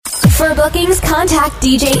For bookings, contact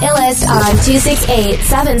DJ Illest on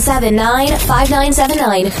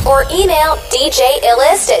 268-779-5979 or email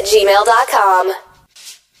djillest@gmail.com.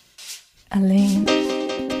 Aline,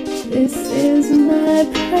 this is my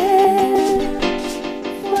prayer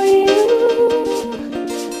for you,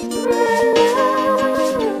 my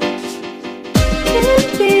love. In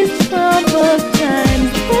these troubled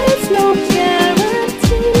times, there's no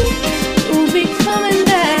guarantee you'll be coming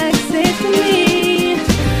back safe to me.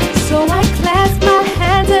 So I clasp my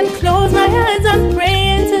hands and close my eyes. I'm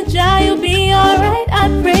praying to Jah you'll be alright. I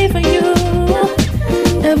pray for you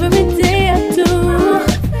every day I do.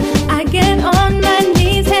 I get on my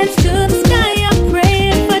knees, hands to the sky. I'm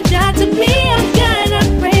praying for Jah to be a guide. I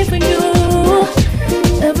pray for you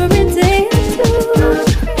every day I do.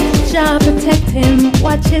 Jah protect him,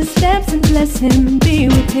 watch his steps and bless him. Be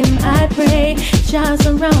with him, I pray. Jah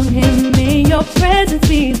surround him. May your presence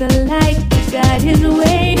be the light to guide his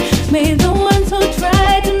way. May the ones who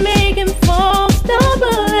try to make him fall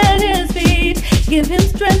stumble at his feet. Give him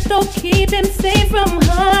strength, oh keep him safe from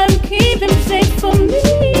harm. Keep him safe from me.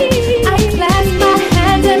 I clasp my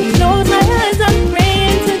hands and close my eyes. I'm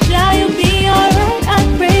praying to Jah you'll be alright. I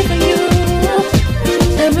pray for you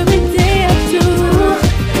every day I do.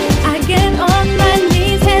 I get on my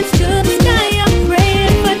knees, hands to the sky. I'm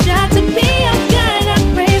praying for Jah to be a guide. I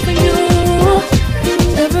pray for you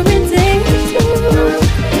every day I do.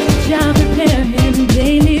 Jah prepare him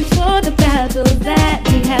daily for the battle that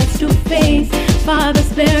he has to face. Father,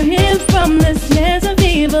 spare him from the snares of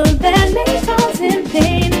evil that may cause him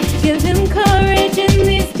pain. Give him courage in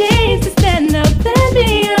these days to stand up and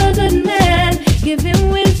be a good man. Give him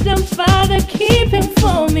wisdom, Father, keep him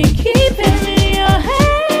for me. Keep him in your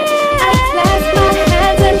hands. I clasp my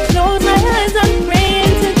hands and close my eyes. I'm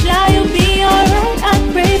praying to Jah you'll be alright. I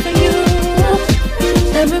pray for you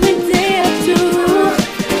every day I do.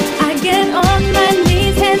 I get on my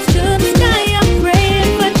knees, hands to the sky. I'm praying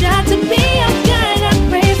for Jah to be a guide. I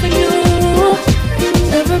pray for you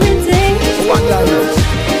every day I do. One line.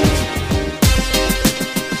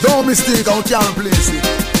 Don't mistake out here and place it.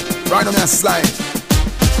 Right on that slide.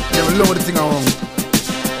 Never lower the thing around.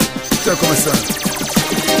 Check on my son.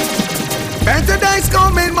 Better days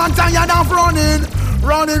coming, man, tired of running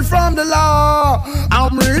from the law.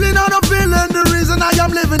 I'm really not a villain. The reason I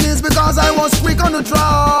am living is because I was quick on the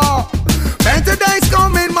draw. Better days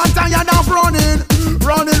coming, man, tired of running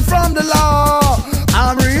from the law.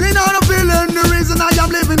 I'm really not a villain. The reason I am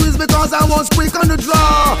living is because I was quick on the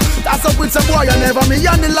draw. That's up with some boy, I never me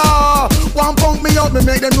on the law. One punk me out, me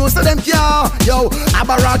make them know so them care. Yo, a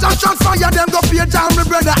barrage of shots fire, them go pay down my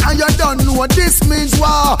brother, and you don't know what this means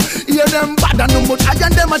war. Hear them bad and how much I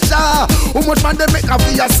and them a char. How much man they make a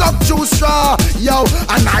fee a suck juice straw. Yo,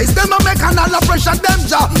 and nice them a make and all the pressure them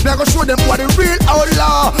jaw. Me go show them what the real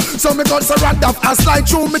outlaw. So me got so rat off and slide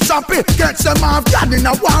through me choppy. Catch them off guard in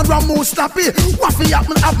a war and move snappy. What fi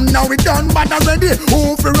happen now we done bad already.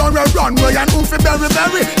 Who fi run way and who fi bury.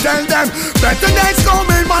 Tell them better days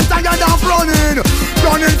coming, man tired of running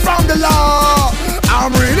from the law.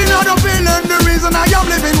 I'm really not a villain. The reason I am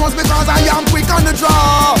living was because I am quick on the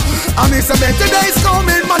draw. And it's a better days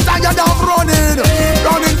coming, man tired of running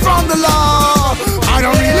from the law. I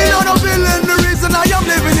don't really not a villain. The reason I am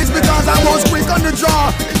living is because I was quick on the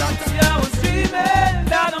draw. I was dreaming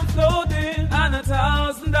that I'm floating on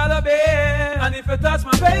 $1,000 bill. And if you touch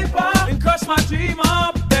my paper and crush my dream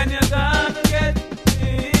up, then you're gonna get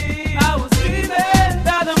me. I was dreaming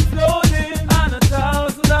that I'm floating on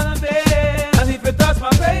 $1,000 bill. And if you touch my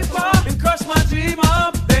paper and crush my dream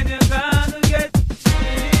up, then you're gonna get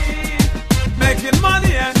me. Making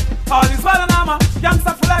money and all this Balanama.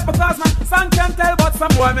 Youngster for life because my son can't tell, but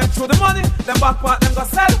some boy make through the money. Them back part them go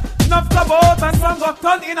sell. Enough club out and some go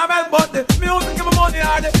turn in a melt. But the music give me money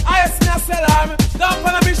or the highest me a sell army. Down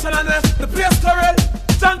on a mission and the place correct.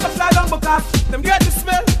 Junk to fly down because them get the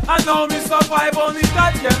smell. And now me survive only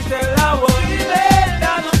God can tell. I was feeling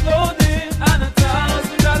down I'm floating on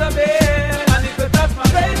 $1,000 bill. And if you touch my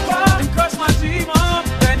paper and crush my dream up,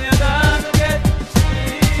 then you're gonna get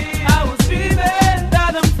me. I was feeling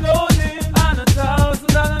that I'm floating on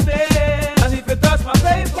 $1,000 bill. And if you touch my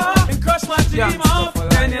paper and crush my dream up,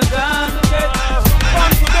 then you're gonna get me.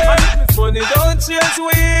 Money don't change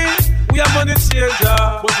we are money changer.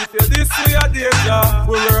 But if you're this we are danger.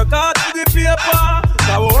 We work hard for the paper.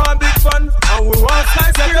 Now we want big fun and we want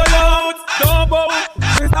slice of your mouth. Don't bow,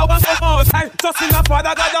 it's our mouth. Just in a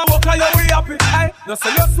father God and walk on your way happy. Now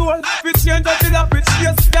sell your soul, we change up in a bitch.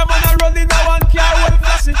 Yes, them man are running now one car with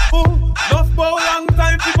flashing. Enough bow long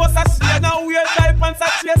time people say she now wear type and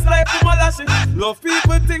say chase like Malashi. Love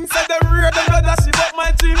people think say they real them blood dashy. But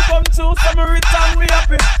my dream come true so me return we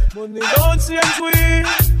happy. Money don't change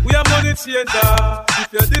we are money changer.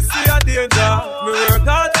 If you're this way a danger, me work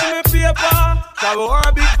hard for me paper. Cause we are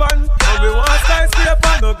a big fan, and we want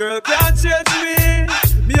skyscraper. No girl can't change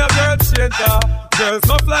me a girl changer. Girls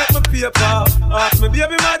not like my paper. Ask me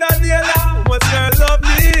baby mother Dela, what girl love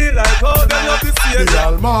me like how them love the Savior. The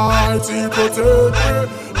Almighty protect me,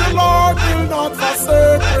 the Lord will not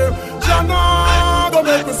forsake me. Jana, don't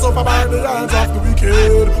make me suffer by the hands of the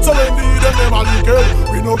wicked. So indeed them are wicked,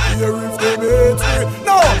 we no care if they hate me.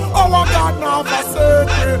 No, our God not forsake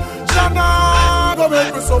me. Jana, don't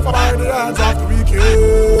make me suffer by the hands of the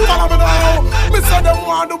wicked. Follow me now, me say them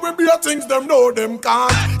want to be better things, them know them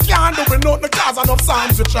can't. Can't do it nothing cause enough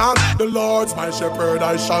psalms we chant. The Lord's my shepherd,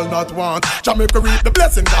 I shall not want. Jamaica reap the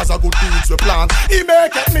blessing cause of good deeds we plant. He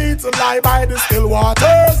maketh me to lie by the still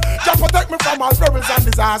waters. Jah protect me from all perils and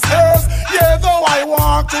disasters. Yeah, though I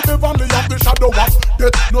walk through the valley of the shadow of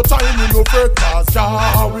death, no time in no fret cause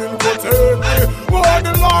Jah will protect me. Oh,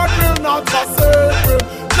 the Lord will not forsake me.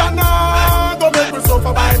 Jah nah go make me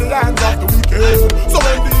suffer by the hands of the wicked. So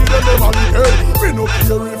indeed them are wicked, we no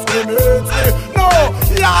care if they hate me. No,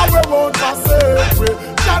 Yahweh won't forsake me.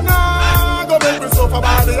 Jah nah go make me suffer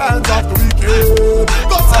by the hands of the wicked.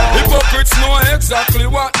 Hypocrites know exactly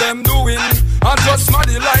what them doing, and just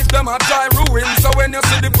smarty like them a try ruin. So when you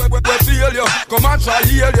see the we feel you, come and try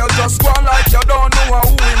heal you. Just go on like you don't know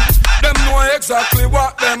who win. Them know exactly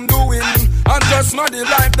what them doing, and just smarty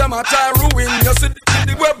like them a try ruin. You see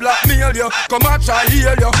the we blackmail you, come and try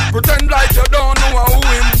heal you. Pretend like you don't know who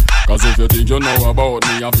win. Cause if you think you know about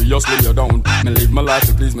me, obviously you don't. Me live my life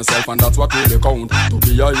to please myself, and that's what really count. To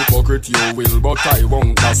be a hypocrite you will, but I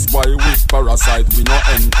won't. That's why with parasite we no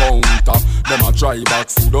encounter. Them a try back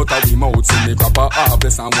food out of the mouth. See me crap a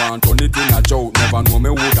harvest and want turn it in a joke. Never know me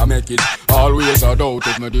woulda make it, always a doubt.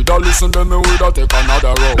 If me did a listen then me woulda take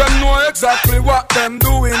another road. Them know exactly what them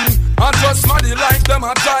doing, and just smarty like them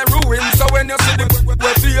a try ruin. So when you see the we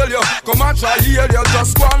feel you, come and try heal you.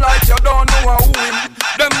 Just go on like you don't know who win.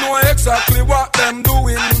 Them know exactly what them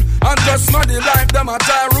doing, and just smarty like them a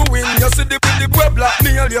try ruin. You see the we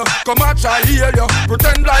blackmail you, come and try heal you.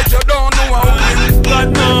 Pretend like you don't know who win.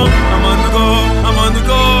 God no, I'm on the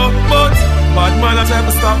go, but bad man I try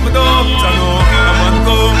to stop me though. I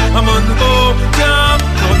know I'm on the go, can't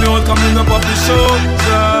tell me what coming up off the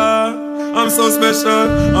show. I'm so special,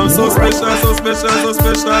 so special.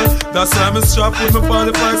 That's why I'm strapped with my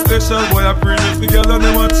 45 special. Boy, I bring it together and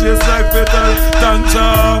them a chase like petal.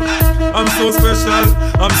 Tanja, I'm so special.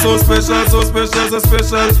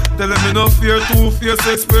 Tell them me no fear, two-face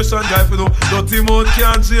expression. Guy, if you know, dirty mouth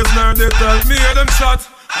can't chase nor they tell. Me hear them shot,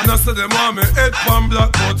 and I say them want me head pan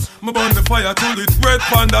black, but me burn the fire to it red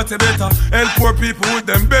pan that you better. Help poor people with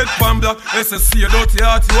them bed pan black. SSC a dirty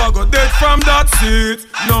heart, you a go dead from that seat.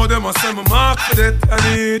 Now them a say me mark for that, and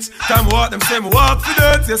each time walk them say me walk for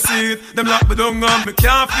that. You see it, them lock me down and me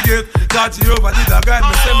can't forget. God Jehovah did a guide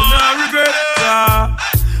me, say me not regret.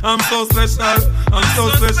 I'm so special, so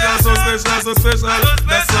special.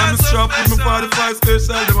 That's why I'm strapped with my 45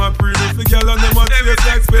 special. Them a pretty for girl and them a chase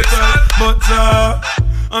like special. But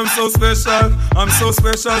I'm so special,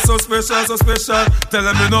 so special. Tell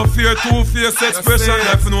them me no fear, two-face expression.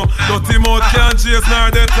 If you know, dirty mouth can't chase nor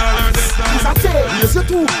they tell. Yes, you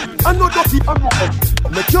too. I know dirty, I know.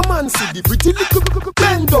 Make your man see the pretty little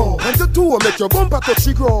bend down. And the two make your bumper touch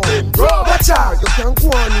the ground. Watch out, you can't go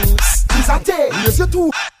on this. Yes, you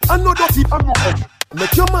too. I know dirty, I know.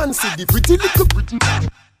 Make your man see the pretty little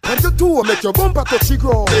and the two make your bumper touch the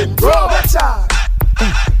ground. Watch out.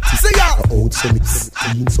 Say ya. Old so me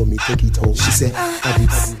clean, so me take it home. She said, I did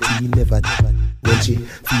clean never. When she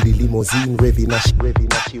feel the limousine revving,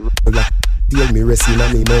 she roll. Tell me resting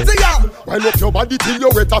on me mouth. Say ya. Wind up your body till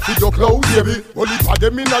you're wet off with your clothes, baby. Only for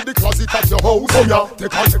them in the closet at your house. Oh yeah,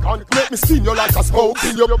 take on. Make me spin you like a spouse.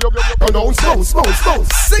 Till you down, spouse.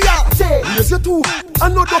 Say ya. Yes you too. I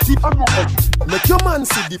know dirty, I know. Make your man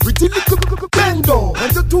see the pretty little bend down.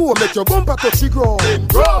 And the two make your bumper touch the ground.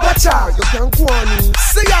 Watch out, you can't go on it.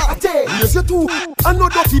 Say ya. Yes you too. I know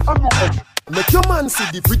dirty, I know. Make your man see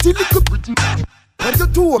the pretty little and the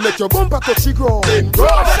two make your bumper touch the ground.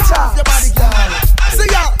 Watch out, your body girl. Say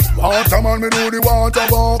ya. Water man, me do the water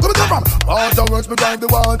walk. Come from water works, me drive the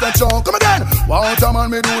water truck. Come again. Water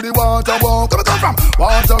man, me do the water walk. Come from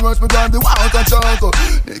water works, me drive the water truck.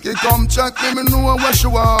 Nicky come check me know where she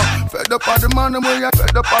are. Fed up on the man, where you.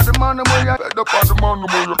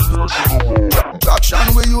 Traction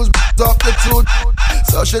we use up the tooth.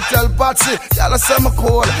 So she tell Patsy, y'all say me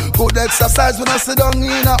cool. Good exercise when I sit down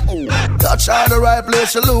in a touch all the right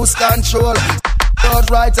place, she lose control. out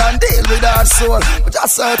right and deal with our soul. But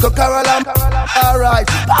just circle Caroline, alright.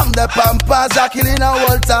 Pam the pampas are killing her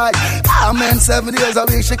whole time. Amen, 7 days a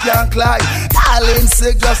week she can't climb. Darling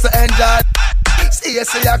sick just to enjoy. See you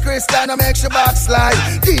see a Christian who makes you backslide.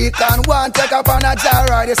 Deacon one take up on a jar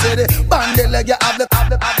ride. You see the bandit leg you have the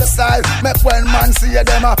size. Make when man see you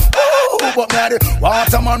them ooh, but me a the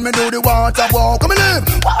water man me do the water walk. Come and live.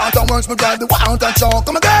 Water works me drive the water chalk.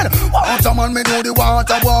 Come again. Water man me do the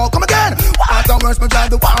water walk. Come again. Water works me drive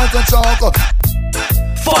the water chalk.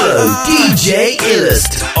 Follow DJ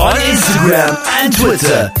Illest on Instagram and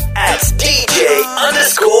Twitter at DJ_Illest.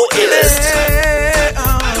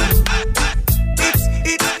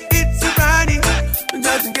 It's a Ronnie.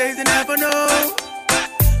 Just in case you never know.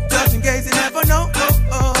 Just in case you never know.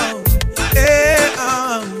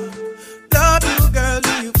 Love you, girl. Do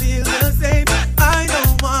you feel the same? I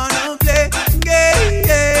don't wanna play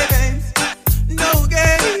games. No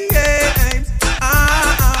games.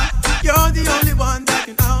 You're the only one that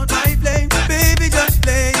can out my flame. Baby, just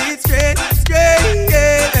play it straight.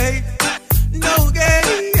 No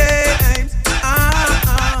games.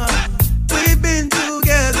 We've been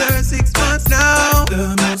together 6 months now.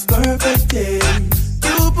 The most perfect days.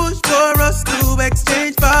 You pushed for us to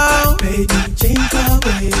exchange vows. Baby, change our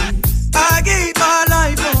ways. I gave my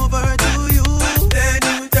life over to you. Then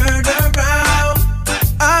you turned around.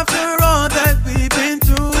 After all that we've been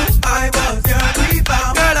through, I was your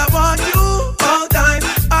rebound. Girl, I want you all time.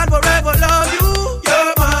 I'll forever love you.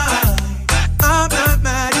 You're mine. I'm not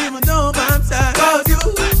mad even though I'm sad. Cause you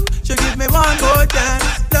should give me one more chance.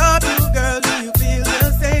 Love you, girl, do you feel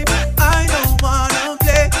the same? I don't wanna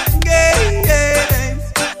play games.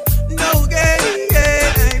 No games.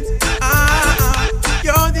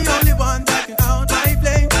 You're the only one that can out my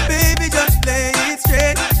flame. Baby, just play it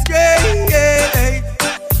straight.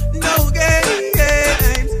 No games.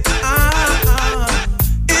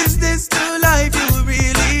 Is this the life you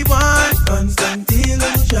really want? Constant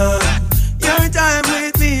illusion. Your time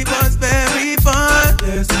with me was very fun.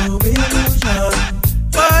 There's no illusion.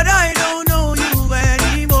 But I don't know you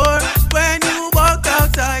anymore. When you walked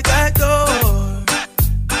outside that door,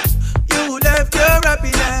 you left your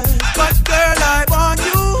happiness. But girl, I want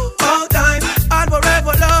you all time. I'll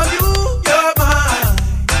forever love you. You're mine.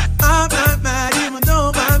 I'm not mad even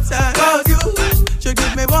though I'm sad. Cause you should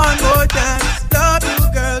give me one more chance. Love you,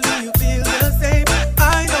 girl, do you feel the same?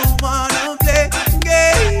 I don't wanna play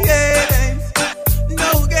games.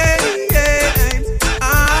 No games.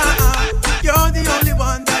 You're the only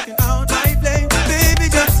one that can out my flame. Baby,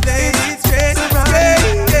 just lay it straight.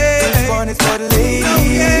 This one is for the ladies.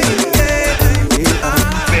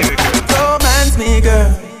 Romance me, girl.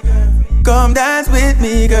 Come dance with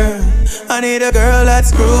me, girl. I need a girl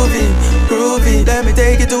that's groovy. Let me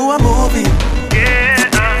take you to a movie.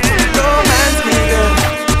 Romance me, girl.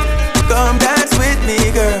 Come dance with me,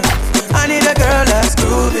 girl. I need a girl that's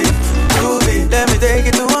groovy. Let me take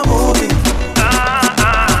you to a movie.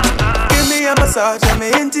 Give me a massage, let me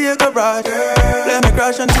into your garage. Let me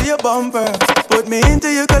crash onto your bumper. Put me into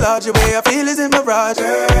your collage, the way I feel is in mirage.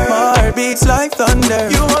 My heart beats like thunder.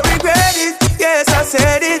 You won't regret it, yes I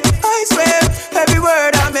said it. I swear, every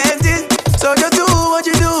word I meant it. So just do what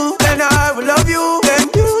you do, and I will love you. Then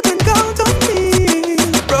you can count on me.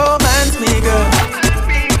 Romance me, girl.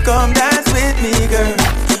 Come dance with me, girl.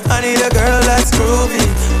 I need a girl that's groovy.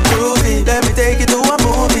 Let me take you to a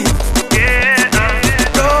movie.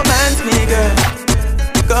 Romance me, girl.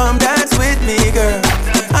 Come dance with me, girl.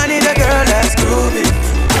 I need a girl that's groovy.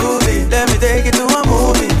 Let me take you to a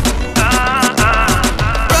movie.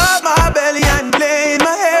 Rub my belly and play in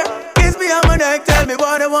my hair. Kiss me on my neck, tell me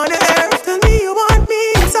what I wanna hear. Tell me you want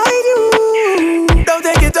me inside you. Don't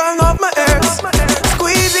take your tongue off my hair.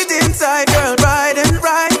 Squeeze it inside, girl, right and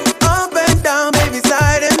right. Up and down, baby,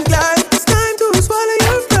 slide and glide. It's time to swallow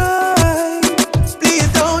your pride. Please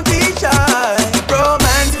don't be shy.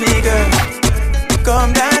 Romance me, girl.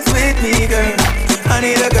 Come dance with me, girl. I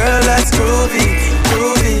need a girl that's groovy.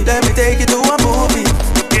 Let me take you to a movie.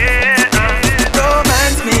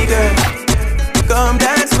 Romance me, girl. Come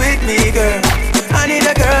dance with me, girl. I need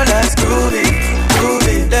a girl that's groovy.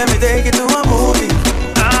 Let me take you to a movie.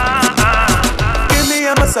 Give me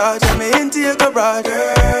a massage, let me into your garage.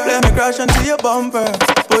 Let me crash onto your bumper.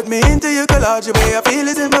 Put me into your collage, the way I feel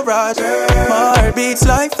is in mirage. My heart beats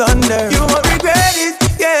like thunder. You won't regret it,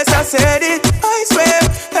 yes I said it. I swear,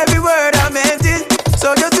 every word I meant it.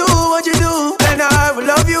 So just do what you do, and I will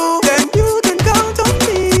love you. Then you can count on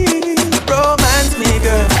me. Romance me,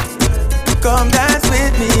 girl. Come dance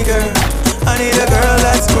with me, girl. I need a girl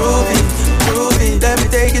that's groovy. Let me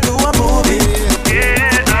take you to a movie.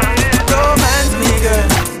 Romance me, girl.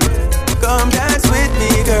 Come dance with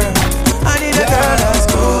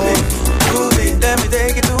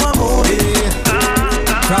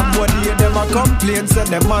From one day them a complain, say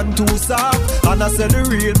them man too soft, and I say the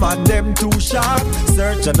real man them too sharp.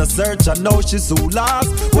 Search and a search and now she so lost.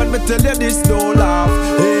 When me tell you this, don't laugh.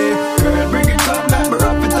 Hey, girl, bring it up, remember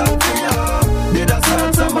up it up to ya. Did I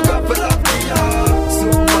search some a couple of me ya? So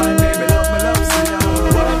fine, baby, love, see ya.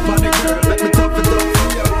 Wine for the girl, let me top it up for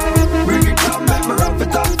ya. Bring it up, remember up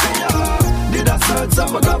it up to ya. Did I search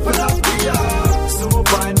some a couple of me ya? So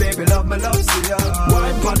fine, baby, love, see ya.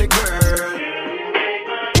 Wine for the girl.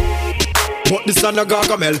 But this on a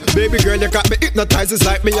gargamel. Baby girl, you got me hypnotized, it's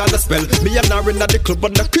like me on a spell. Me and her in at the club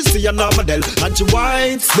on the Christian Armadale. And she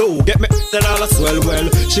whines slow, get me then all a swell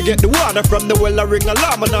well. She get the water from the well, I ring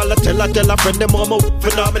alarm and all I tell her friend them mama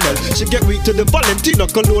phenomenal. She get weak to the Valentino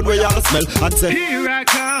cologne where y'all smell. And say, here I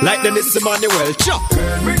come. Like then it's Emmanuel, chop.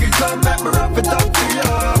 Girl, bring it come, let me wrap it up to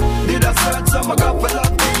ya. Did I search some I got for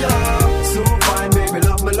love to ya. So fine, baby,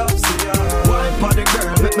 love, see ya. Wine for the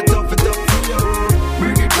girl, let me top it up to ya.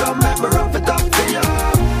 Bring it come, let me wrap it up to ya.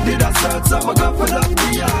 Did I search some I got for love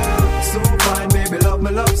to ya. So fine, baby, love,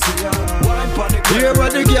 see ya. Wine for the girl. Hear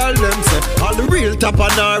what the girl them say. All the real top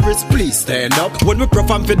on our wrist, please stand up. When we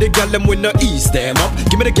perform for the girl them with the ease them up.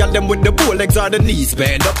 Give me the girl them with the bow legs or the knees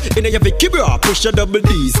bend up. In a Vicky bra, push your double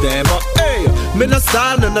D's them up. Hey, me no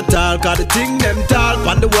style, none at all. Cause the thing them tall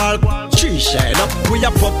on the wall. She shine up, we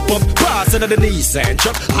a pop pass into the knees and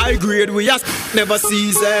chop. High grade, we a never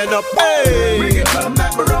season up. Hey, bring it up,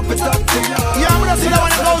 remember up it up to ya. Yeah, I'm gonna see that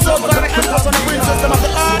one that goes over the empress on the princess them of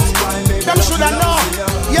the art. Them shoulda know.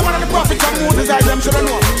 Yeah, man of the prophet and Moses, them shoulda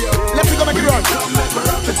know. Let's go make it run.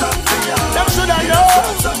 Them shoulda know.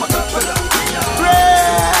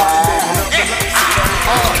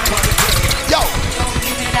 Yo.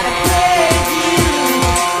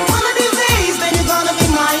 One of these days, then you're gonna be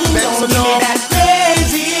mine. Don't give me that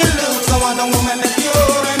crazy look. So I want a woman that's pure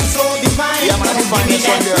and so divine. Yeah, man, Don't give me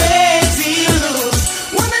that crazy look.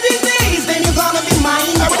 One of these days, then you're gonna be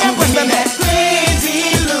mine. Don't give me that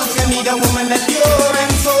crazy look. I need a woman that's pure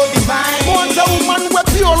and so divine. Want a woman we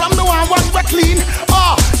pure and the one we clean.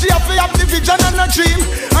 She have to have the vision and a dream.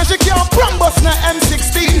 And she can't bus na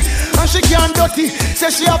M16. And she can't dirty, say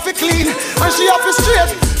she have to clean. And she have to straight,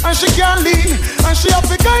 and she can't lean. And she have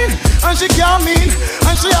to kind, and she can't mean.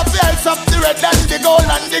 And she have to ice up the red and the gold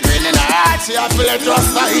and the green in her heart. She have to let us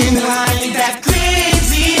in. Like that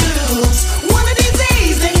crazy looks. One of these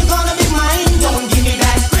days, then you're gonna be mine. Don't give me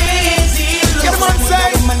that crazy looks. Get him on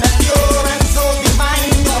say. Woman that's pure and so divine.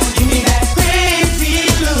 Don't give me that crazy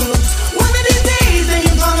looks. One of these days, then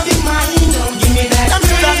you're gonna be mine. Don't give me that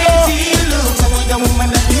crazy looks. I want a woman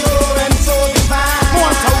that's pure and so divine.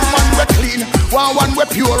 Want a woman we clean, want one we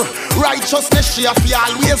pure. Righteousness she have to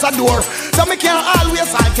always adore. So me can't always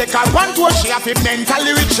take her one tour. She have to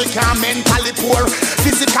mentally rich, she can't mentally poor.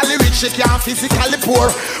 Physically rich, she can't physically poor.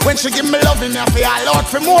 When she give me loving, I feel all out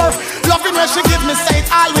for more. Loving when she give me sight,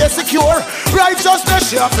 always secure. Righteousness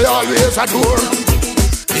she have to always adore.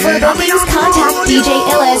 Further, please contact DJ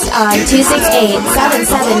Illest on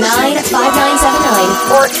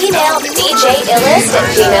 268-779-5979 or email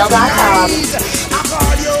djillest@gmail.com. I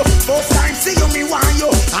call you, first time see you, me want you.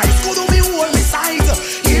 I school to me, hold me sight.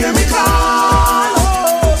 Hear me call,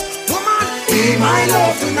 oh, woman, be my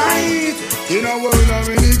love tonight. In a world of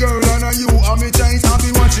many girl and a you are me choice. I'll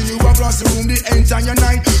be watching you across the room the entire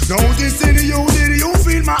night. Noticing you, did you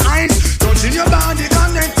feel my eyes? Touching your body,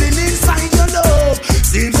 connecting inside your love.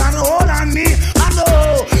 Seems an hold on me, I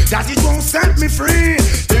know that it won't set me free.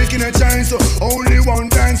 Taking a chance, only one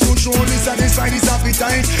dance will surely satisfy this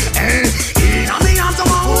appetite. And in me arms, I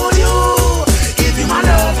wanna hold you. Give you my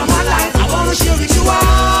love and my life, I wanna share with you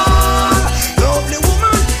all. Lovely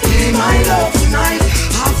woman, be my love tonight.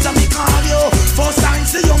 After me call you, first time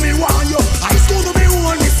see you, me want you. I school to me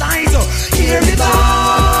hold me sight, hear me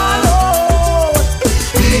call, oh,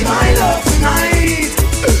 be my love tonight.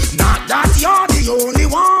 Not that you're the only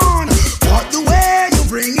one, but the way you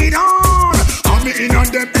bring it on. I'm in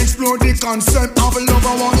on them explore the concept of love.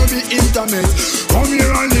 I wanna be intimate. Come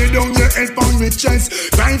here and lay down your head on my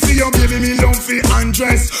chest. Time for your baby, me love for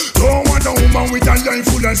undress. Don't want a woman with a life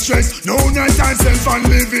full of stress. No night and self and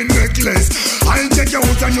living reckless. I'll check you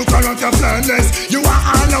out and you character flawless. You are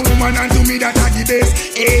all a woman and to me that are the best.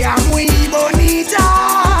 Hey, muy bonita.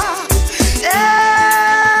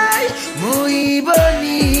 Hey, muy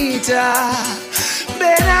bonita.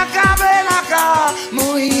 Ven acá,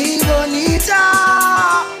 muy bonita.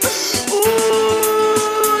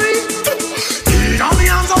 Uy. In all my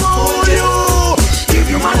arms, I wanna hold you. Give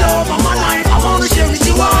you my love and my life, I wanna share with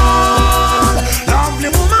you all. Lovely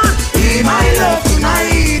woman, be my love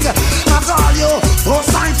tonight. I call you, first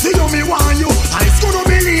time see you, me want you. I still don't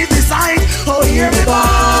believe this side. Oh, hear me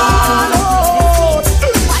call, oh.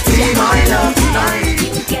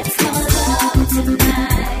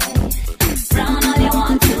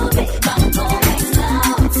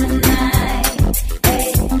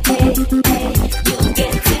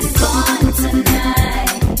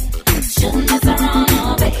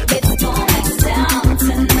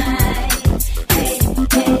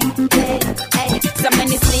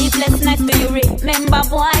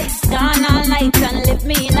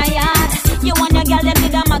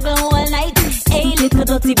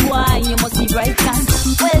 little dirty boy, you must be right on.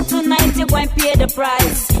 Well, tonight you're going to pay the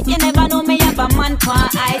price. You never know me have a man for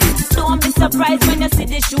eyes. Don't be surprised when you see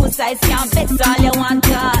the shoe size. Can't bet all you want,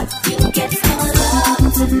 cause you get no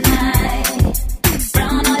love tonight.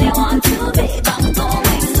 Brown all you want to, babe, I'm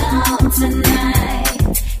going out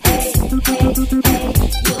tonight. Hey, hey, hey,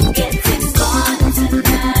 you're getting gone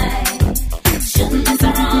tonight. Shouldn't mess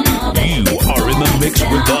around, oh baby. You are in the mix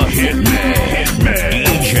with the Hitman,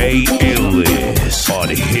 DJ Illis on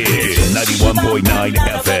Hit 91.9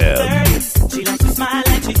 FM. She likes to smile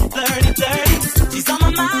like she's 30-30. She's on my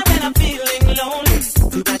mind when I'm feeling lonely.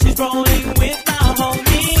 Too bad she's rolling with my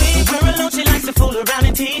homie. We're alone, she likes to fool around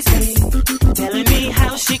and tease me, telling me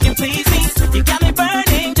how she can please me. You got me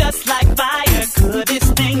burning just like fire. Could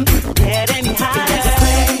this thing get any higher?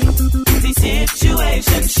 The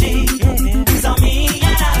situation she saw me and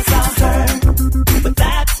I saw her, but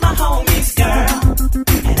that's my homie's girl,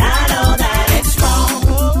 and I know that it's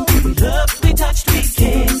wrong. We looked, we touched, we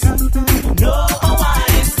kissed. No, what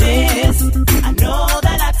is this? I know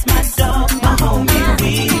that that's my dog, my homie.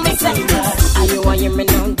 We make love. Are you want me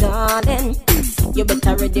now, darling? You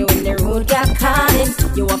better ready when the road got calling.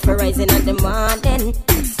 You up for rising in the morning,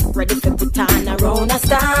 ready for put on a round of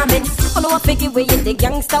storming. Oh no, I figure we in the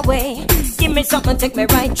gangster way. Give me something, take me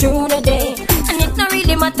right through the day. And it don't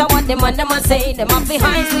really matter what them and them a say. Them up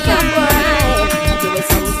behind me and right. Give me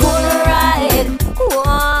some good ride.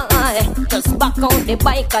 Why? Just back out the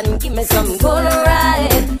bike and give me some good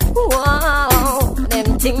ride. Wow,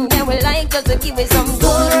 them things that we like, just to give me some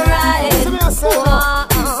good ride. Wow,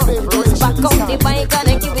 just back out the bike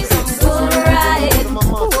and give me some good ride.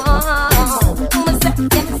 Wow.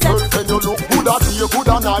 Girlfriend, you look good at day, good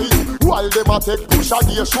at night. While them a take push a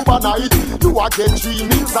day, shoe a night. You a get 3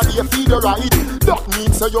 meals a day, feed you right. That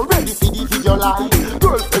means so you're ready for the video life.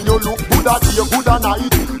 Girlfriend, you look good at day, good at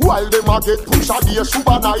night. While them a get push a day, shoe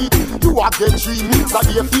a night. You a get 3 meals a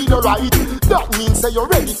day, feed you right. That means so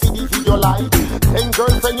you're ready for the video life. And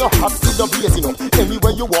girlfriend, you have to the blazing up.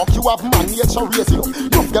 Anywhere you walk, you have man nature raising up.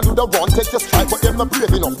 Enough girl do the run, take your strike, but them not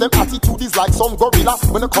brave enough. Them attitude is like some gorilla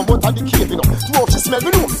when they come out of the cave enough. To she smell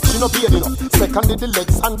me know, she no baby enough. Secondly, the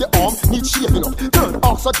legs and the arm need shaping up. Third,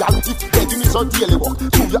 also gal, if begging is her daily work.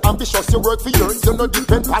 True, you're ambitious, you work for years, you no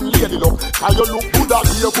depend on lady luck. Cause you look good at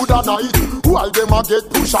day, good at night. While them a get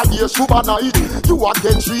push a day, shoe a night. You a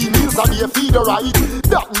get 3 meals a day, feed you right.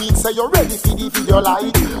 That means say you're ready for the video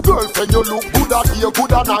light. Girlfriend, you look good at day,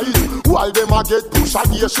 good at night. While them a get push a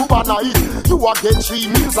day, shoe a night. You a get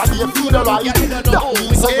 3 meals a day, feed you right. That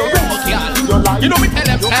means say you're ready for the video light. You know we tell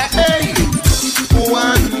them, hey.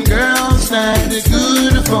 One girl stand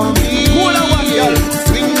good for me.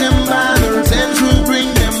 Bring them by the 10 to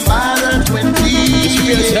bring them by the 20.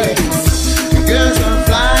 The girls are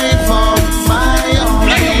flying for my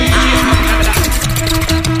own.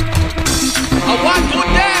 I want to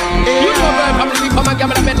them. You know where family come and give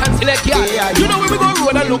me the bed and select y'all. You know when we go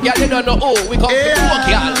road and look y'all, they don't know oh we come to walk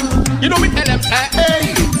y'all. You know we tell them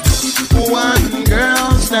hey. One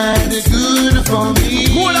girl stand good for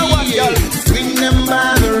me. Bring them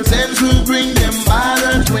by the 10 to bring them by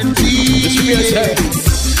the 20.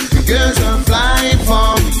 The girls are flying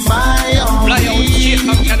from my own.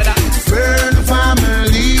 Burn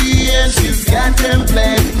family, yes, you got them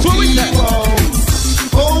plenty.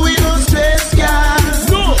 Oh, we don't stress, guys.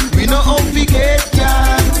 No. We know how we get,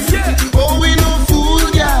 guys. Yeah. Oh, we don't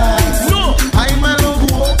fool, guys. No. I'm a love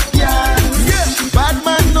walk, guys. Yeah. Bad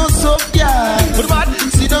man no soap, guys. What about?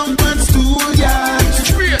 Sit down on stool,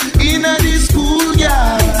 guys. In a this school,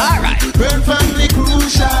 guys. Alright. Burn family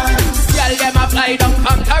crucial. Y'all them a fly down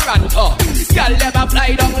from Toronto. Y'all them a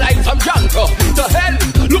fly down like some Janko. The hell,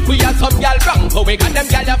 look we have some y'all Bronco. We got them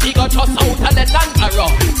y'all that figure just out and then Nantaro.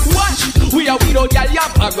 Watch, we are widow y'all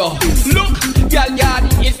Yaparo. Look, y'all yard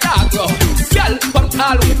is Dagro. Y'all from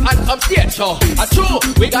Tall Whip and some stage show. A true,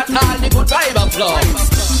 we got all the good driver flow.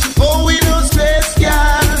 Oh, we no stress,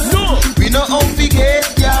 y'all. No. We no how we get,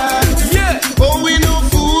 y'all. Yeah. Oh, we no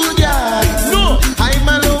fool, y'all. No. I'm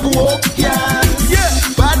a love walk, y'all. Yeah.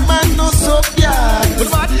 Bad man no soap, y'all. What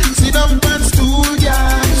about? Sit down on stool,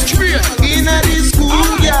 y'all. Straight. In a this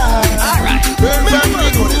school, y'all. Alright. Burn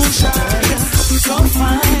family crucial. So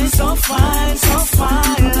fine, so fine, so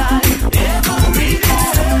fine. Like every day,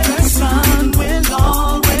 the sun will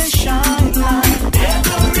always shine. Like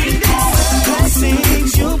every day,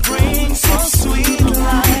 blessings you bring so sweet.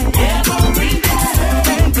 Like every day,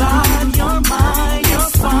 thank God you're mine, you're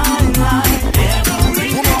fine. Like every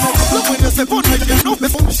day. Look when you step out, like you know the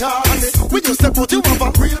function. When you step out, you have a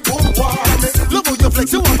real boom one. Love how you flex,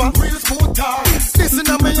 you have a real smooth talk. Listen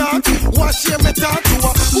to me heart, wash your me talk to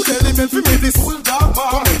her. Who the element for me this whole dark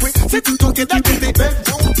bar. Come and sit together till the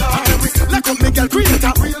bedroom dark. Like a make a create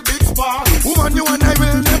a real big spark. Woman, you and I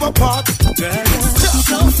will never part.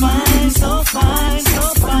 So fine, so fine, so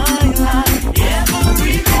fine like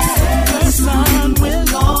every day. The sun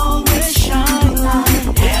will always shine like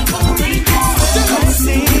every day. The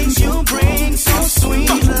blessings you bring so sweet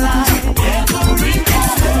like every day.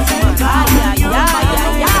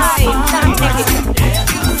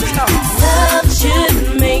 Love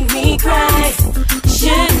shouldn't make me cry,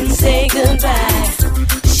 shouldn't say goodbye,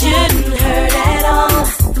 shouldn't hurt at all,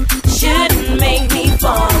 shouldn't make me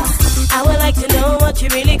fall. I would like to know what you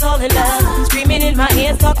really calling love. Screaming in my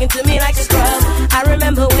ears, talking to me like a scrub. I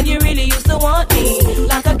remember when you really used to want me.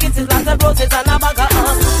 Lots of kisses, lots of roses, and a bag of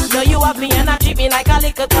hugs. Know you have me and I treat me like a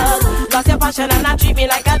liquor tub. Lost your passion and I treat me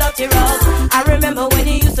like a dirty rug. I remember when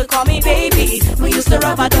you used to call me baby. We used to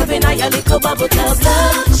rub a dub in your little bubble tub.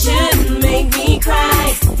 Love shouldn't make me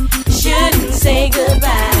cry, shouldn't say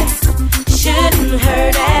goodbye, shouldn't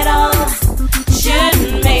hurt at all,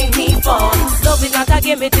 shouldn't make me fall. Love is not a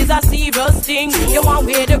game, it is a serious thing. You want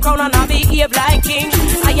wear the crown and I behave like king.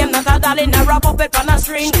 I am not a darling, I wrap up it on a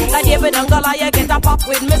string. Like David and Goliath, get a pop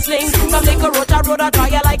with me sling. Some little roach, I road, I try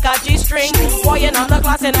you like a G-string. Boy, you're not the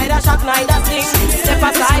class, and neither shock, neither sing. Step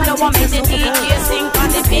aside, no one makes it DJ sing. On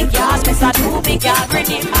the big yard, Mr. Too Big Yard,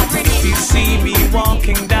 ready, ready. You see me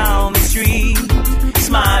walking down the street,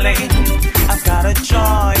 smiling. I've got a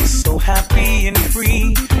choice, so happy and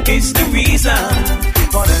free. It's the reason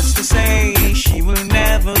for us to say she will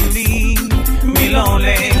never leave me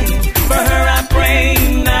lonely. For her I pray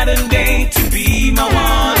night and day to be my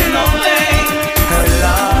one and only. Her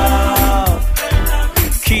love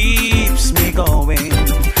keeps me going.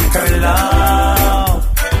 Her love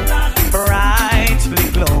brightly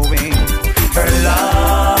glowing. Her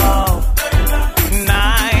love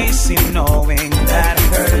nice in knowing that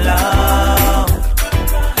her love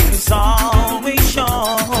is always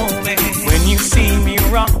showing. When you see me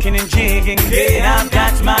rocking and jigging, yeah, I've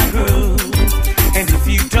got my groove. And if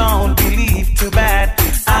you don't believe, too bad,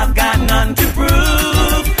 I've got none to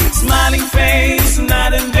prove. Smiling face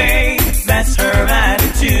night and day, that's her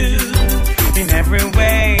attitude. In every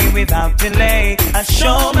way, without delay, I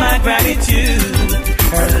show my gratitude.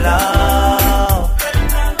 Her love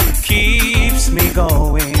keeps me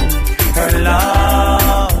going. Her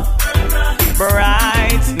love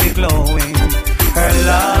brightly glowing. Her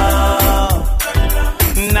love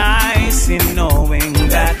nice in knowing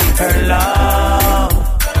that her love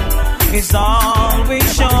is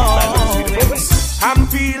always showing. I'm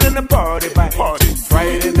feeling the party vibe.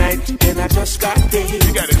 Friday night and I just got paid.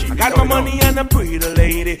 I got my money and a pretty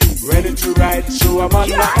lady ready to ride, so I'm on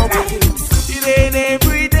my way. It ain't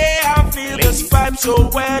every day I feel this vibe, so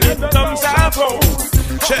when it comes I roll.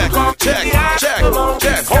 Check.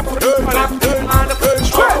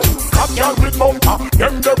 Come down with bumper,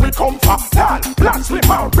 them there we come for. Dad, black slip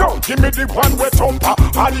out, bro. Give me the one with thumper.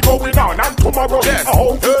 All going on and tomorrow.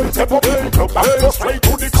 Oh, step up in the club and go straight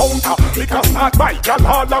to the counter. Because start by girl,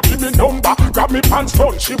 all give me number. Grab me pants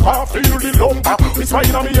down, she want feel the lumber. It's why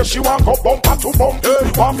on me here, she want go bumper to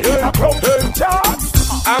bumper. Want feel the club,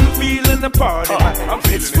 I'm feeling the party.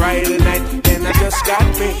 It's Friday night and I just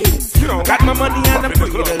got paid. Got my money and a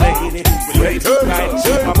pretty lady ready to ride,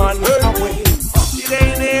 so I'm on my way. It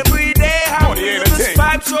ain't every day I feel this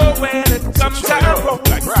vibe, so when it comes I roll.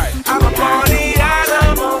 I'm a party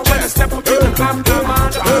animal. When I step up in the club, come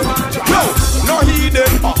on. No he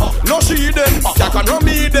them, no she them. Jack and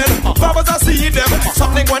me them, Babas I see them.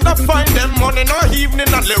 Something gonna find them morning or evening,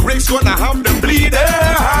 and lyrics gonna have them bleeding.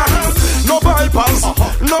 No bypass,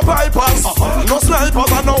 no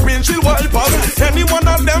snipers and no windshield wipers. Any one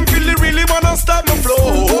of them really wanna stop my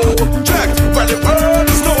flow. Check, when the world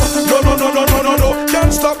is no,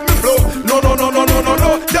 can't stop me flow. No,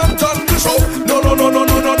 can't turn the show. No,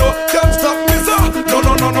 can't stop me so. No,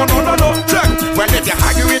 check, when if you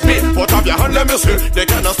argue with me, put up your hand, let me see. They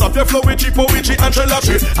cannot stop your flow with cheapo, witchy and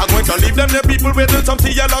trilogy. I'm going to leave them the people with some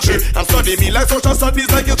theology and study me like social studies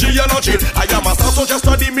like it's geology. I am a star, so just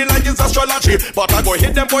study me like it's astrology. But I go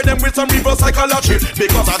hit them boy them with some reverse psychology.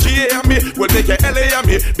 Because a GA me will make a LA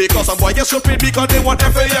me. Because some boy get stupid because they want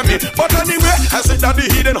FA me. But anyway, I see that the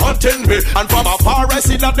hidden hunting me. And from afar I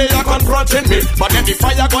see that they are confronting me. But then the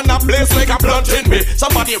fire gonna blaze like a blunt in me.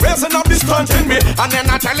 Somebody raising up this stunt in me. And then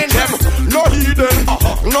I'm telling them, no hidden,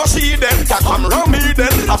 no see them. That come round me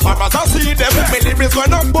then. As far as I see them, my lyrics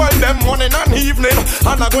gonna boil them morning and evening.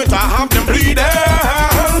 And I'm going to have them bleeding.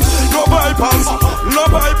 No bypass, no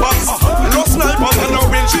snipers and no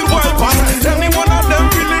windshield wipers. Any one of them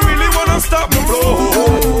really wanna stop me flow.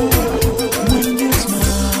 When you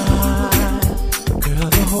smile, girl,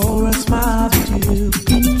 the whole world smiles at you.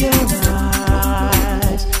 In your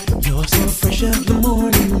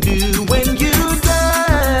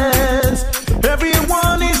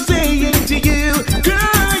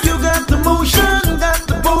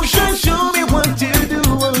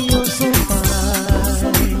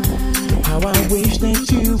wish that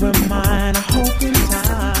you were mine. I hope in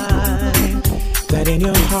time that in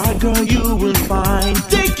your heart, girl, you will find.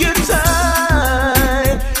 Take your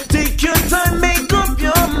time, make up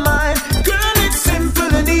your mind. Girl, it's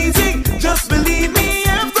simple and easy. Just believe me,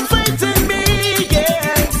 have the faith in me,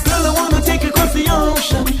 yeah. Girl, I wanna take you across the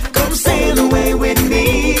ocean. Come sail away with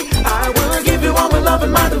me. I will give you all my love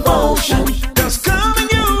and my devotion. Just come and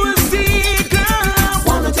you will see, girl. I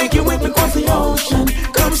wanna take you with me across the ocean.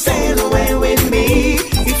 Come sail away with me.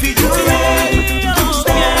 If you do it, come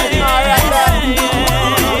stand. Alright then.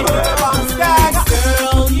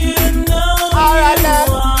 Girl, you know you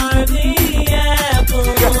are the apple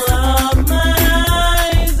of my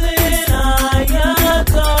eyes, and I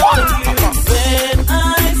adore you. When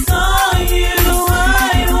I saw you,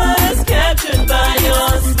 I was captured by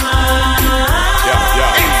your smile.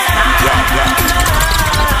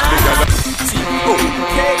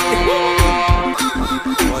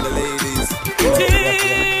 For the ladies. Girl,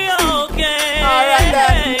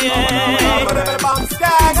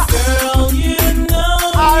 you know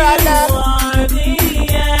you are the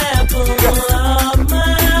apple of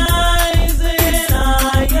my eyes, and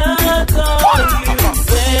I adore you.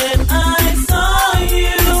 When I saw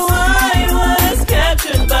you, I was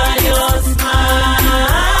captured by your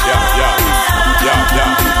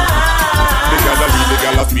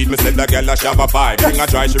Sweet, me said the girl a she have a vibe. Bring a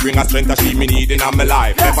joy, she bring a strength, and she me need in my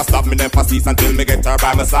life. Never stop, me never cease until me get her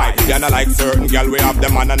by my side. Yeah, I like certain girl we have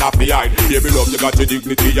them man and half the hide. Baby love, you got your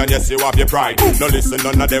dignity and yes, you have your pride. No listen,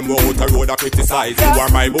 none of them will out the road a criticize. You are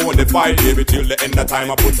my bona fide, baby, till the end of time.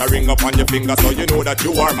 I put a ring up on your finger so you know that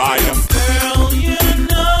you are mine. Girl, you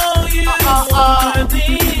know you are the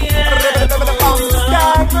apple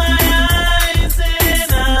of my eyes,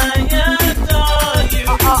 and I adore you.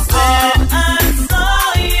 When I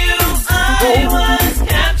saw you, I was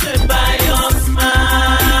captured by your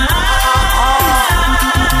smile.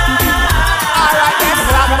 Alright then,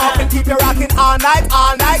 plug 'em up and keep you rocking all night.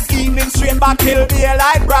 Evening straight back till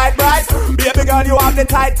daylight, bright. Baby girl, you have the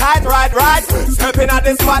tight, right. Stepping at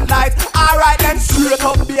the spotlight. Alright then, straight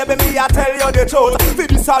up, baby, me I tell you the truth. For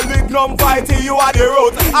this a lignum fighty, you are the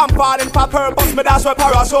root. I'm falling for purpose, me dash with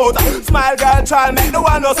parachute. Smile girl, child, make the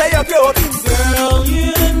one know say you're cute. Girl,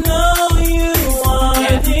 you know you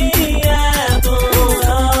are the apple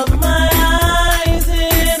of my eyes,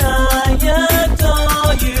 and I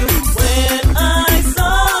adore you. When I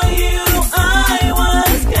saw you, I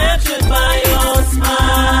was captured by your smile.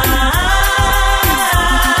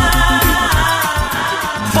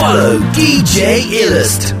 Follow DJ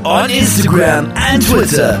Illest on Instagram and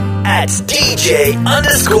Twitter at DJ_Illest.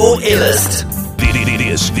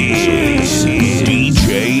 This is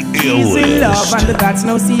DJ Illest. Easy love and that's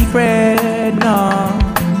no secret, no.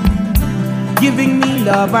 Giving me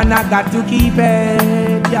love and I got to keep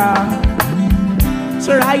it, yeah.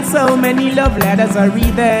 She writes so many love letters, I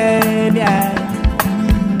read them, yeah.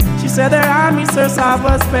 She said there are Mr.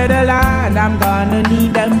 Software pedal and I'm gonna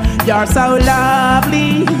need them. You're so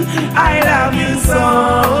lovely, I love you so.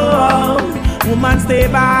 Woman, stay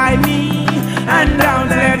by me and don't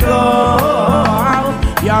let go.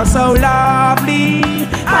 You're so lovely,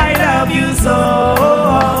 I love you so.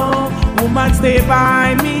 Woman, stay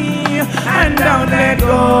by me and don't let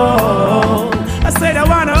go. I said I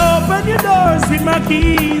wanna open your doors with my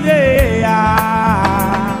key there,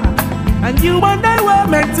 and you and I were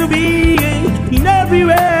meant to be in every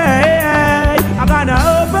way. I'm gonna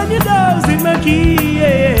open your doors with my key,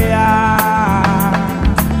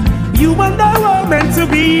 you and I were meant to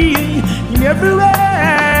be in every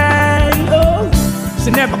way. Oh, she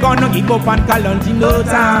never gonna give up and call on in no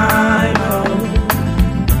time.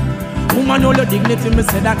 Oh, woman, all your dignity, me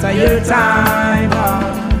say that's a your time.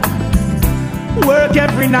 Oh, work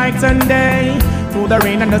every night and day, through the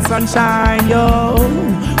rain and the sunshine, yo.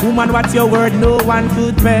 Woman, what's your word? No one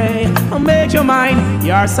could pay. Make your mind,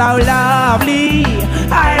 you're so lovely,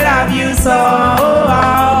 I love you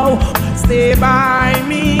so. Stay by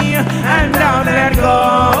me and don't let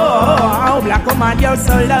go. Black woman, you're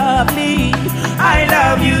so lovely, I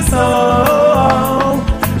love you so.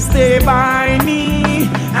 Stay by me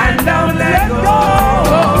and don't let go.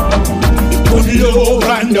 Good love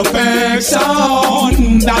and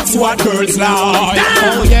affection, that's what girls like.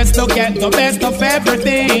 Oh yes, to get the best of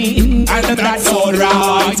everything, and that's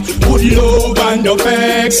alright. Good love and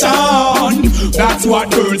affection, that's what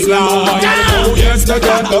girls like. Oh yes, to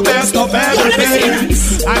get the best of everything,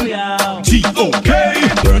 and G.O.K.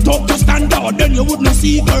 Burnt up to standard, then you wouldn't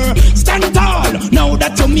see her. Stand tall, now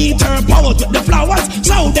that you meet her. Power with the flowers,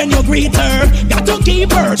 so then you greet her. Got to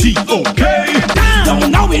keep her, G.O.K.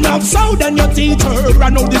 Don't know enough, so then you teach her. I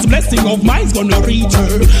know this blessing of mine's gonna reach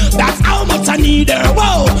her. That's how much I need need her.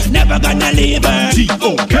 Whoa, never gonna leave her.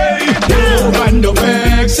 G.O.K. Love and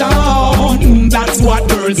affection, that's what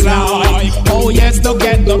girls like. Oh yes, to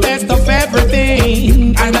get the best of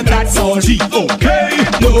everything, and that's all. G.O.K.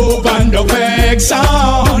 Love and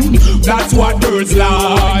affection, that's what girls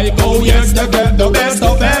like. Oh yes, to get the best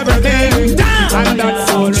of everything, and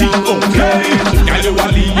that's all. G.O.K. Girl, you a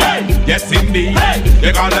lead, yes indeed.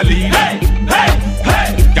 You're gonna lead,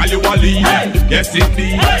 girl, you a lead, yes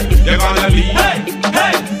indeed. You're gonna lead,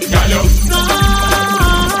 girl, you.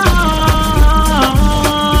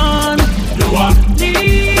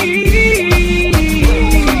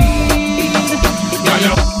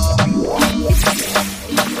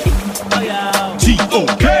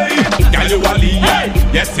 G.O.K. Girl, you a lead,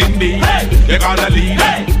 yes indeed. You're gonna lead,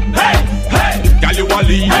 girl, you a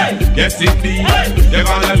lead, yes indeed. You're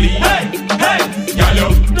gonna lead, girl, you.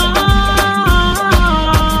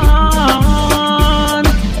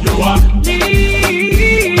 You a lead,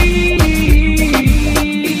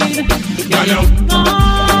 girl, you.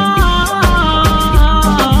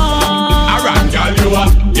 Alright, girl, you a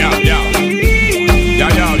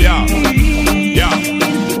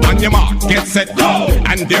yeah. On your mark, get set, go.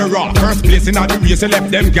 And they're raw. First place in all the race, you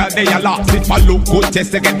left them girl, they are lost. If I look good,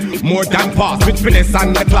 test again, more than pass. With finesse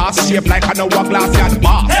and the class, shape like an hourglass and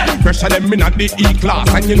boss. Pressure them in at the E-class.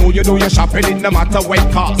 And you know you're shopping it no matter what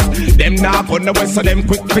it cost. Them now on the west, so them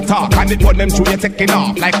quick fit talk. And it put them through you taking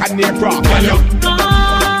off like an aircraft. And you are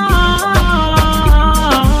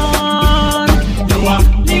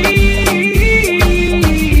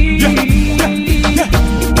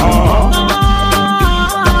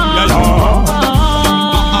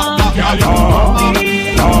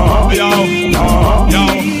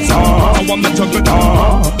I'm the jungle.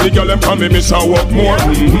 The girl them call me Mr. Walk More.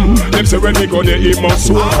 Them say when me go they eat more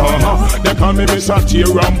soul. They call me Mr. Tear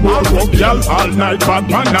and Bore. Walk girl all night, bad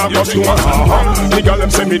man now go store. The girl them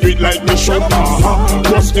say me do it like me should.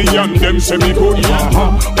 Rusty and them say me good.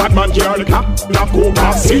 Bad man girl the cap, knock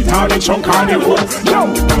over, sit on the chunk on the road. Yo,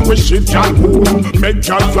 we shit girl home, make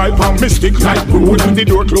girl fly from mystic like brood. The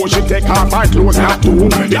door close, she take off her clothes not too.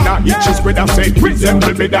 In a hitch she spread and say,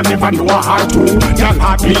 resemble me that never know her too. Girl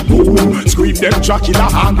heart beat boom. Scream them Dracula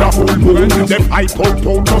and the whole moon. Them eye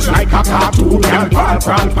pull just like a cartoon. Girl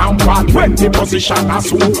crawl, pound, when the position are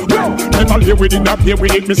so. Well, never live with it, not play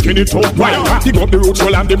with it, me skinny toe right. Dig up the roots,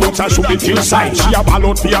 roll and the boots and shoot it inside. She a ball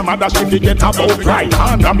out for your mother, she forget about pride.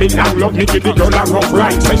 And a million love me give the girl a rough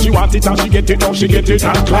ride. Say she want it and she get it, now she get it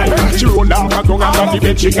and climb. She roll off and down and on the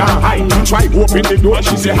bed she can hide. Try open the door,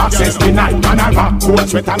 she say access denied. And I rock, cold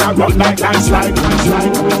sweat and I run like landslide.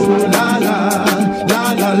 La la,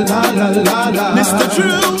 la la la la la la. Mr.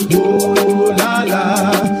 True. Oh la la,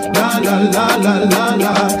 la la la la la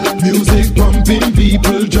la. Music pumping,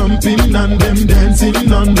 people jumping and them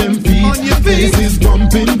dancing on them feet. On your faces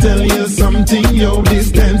bumping, tell you something, yo.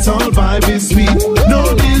 This dance all vibe is sweet.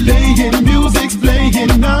 No delaying, music's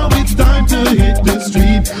playing. Now it's time to hit the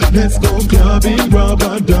street. Let's go clubbing,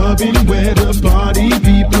 rubber dubbing, where the party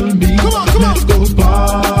people meet. Come on. Let's go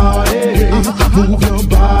party, move your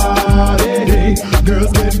body.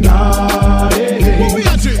 Girls get naughty.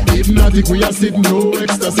 Hypnotic, we are sitting, no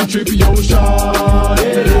ecstasy trip, yo,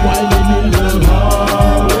 shawty. Whining in the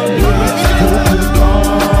hallway, move this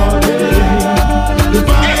party. The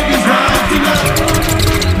vibe is right tonight.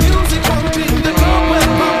 Music pumping, the club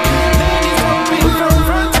went pop. Ladies pumping from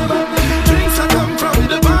front to back. Drinks are come from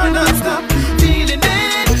the bar non-stop. Feeling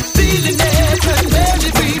it, and barely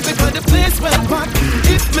breathe because the place went pop.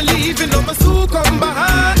 If me leaving, no my soul come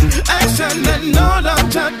behind. Action and no long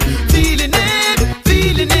chat. Feeling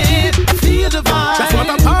it, feel the vibe. That's what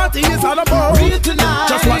the party is all about. Real tonight.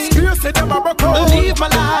 Just what's clear, say them a believe my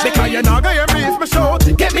life. Because you're not gonna hear me if me shout.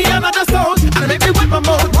 Get me another stone and make me with my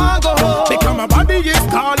mouth. Wanna go home. Because my body is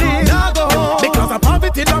calling. Now go home. Because I pop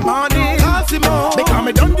it in the morning. Casimo. Because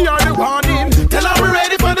me done the early warning. Tell her we're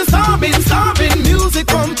ready for the storming. Music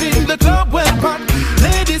pumping, the club went pop.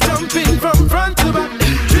 Ladies jumping from front to back.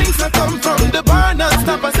 Drinks are come from the bar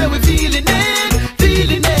non-stop. I say we feeling it.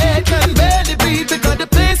 Can barely breathe because the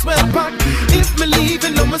place went pop. If me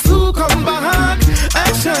leaving, no my soul come behind.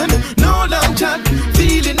 Action, no long chat.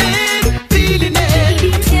 Feeling it.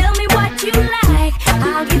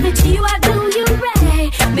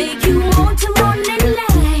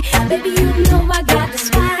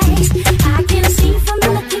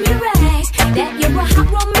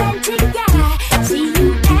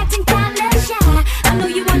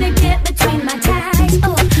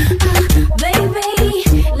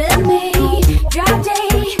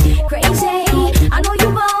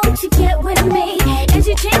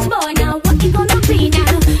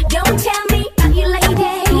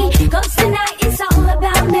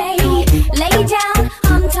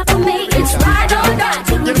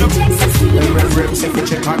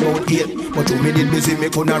 see me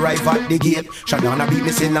couldn't arrive at the gate. Shadana beat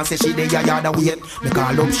me still and say she dey yard a wait. Me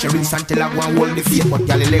call up sheriffs until I go and hold the fate. But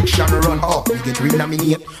y'all election run up, me get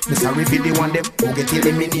re-nominate. Me sorry for the one them who get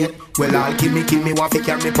eliminate. Well, I'll give me, want to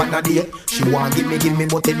carry me pan a day. She want give me,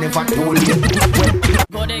 but it never told me.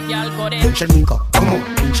 Go the girl, go the. Shanika, come on.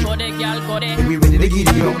 Go the girl, go the. We ready to get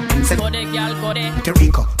it on. Go the girl, go the.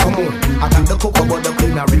 Terika, come on. I got the cocoa, but the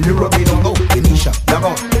queen I really rub it on. Oh, Kenisha,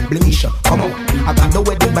 Lagon, Blemisha, come on. I got the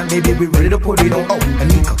wedding band, baby, we ready to put it on. Oh,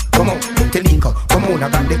 Anika, come on. Tenika, come on. I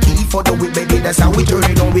got the key for the whip, baby, that's how we turn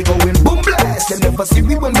it on. We going boom blast. They never see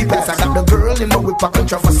me when we pass. I got the girl in the whip, I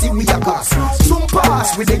controversy, we a cast. Soon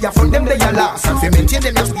pass, we they are from them, they are last. And if you maintain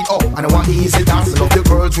them, you speed up. And I want the easy dance. Love the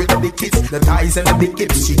girls with the big tits, the thighs and the big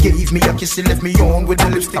hips. She gave me a kiss, she left me on with the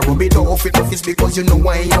lipstick. I rub it off with the fist because you know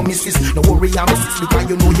I ain't no missus. No worry, I'm a sis because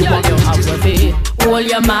you know you want to have a fit. Hold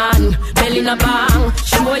your man, belly in a bang.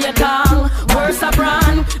 Show your tongue, worse a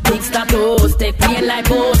brand. Big status, take pain like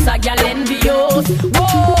boss. A gal envious.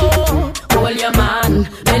 Whoa, hold your man,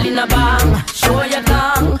 belly in a bang. Show your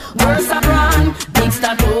tongue, worse a brand. Big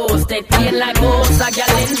status, take pain like boss. A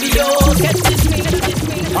gal envious. Get this me.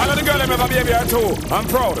 All of the girls them have a baby or two. I'm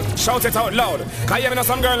proud. Shout it out loud. Cause you know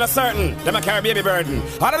some girls are certain. Them a carry baby burden.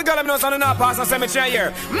 All of the girls them know some not pass a cemetery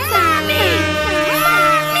here. Mommy!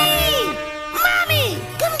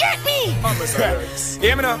 Come get me!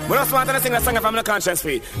 Hear me now. We just want to sing a song from the conscience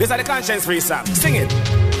free. This is the conscience free song. Sing it.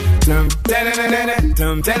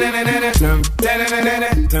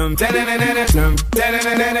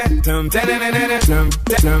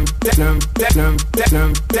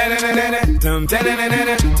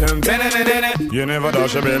 You never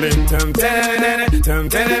dash your belly.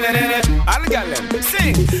 I'll get them.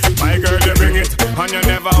 Sing. My girl, you bring it. And you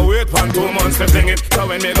never wait 2 months to sing it. So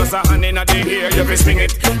when me go sa hand in the ear, you be sing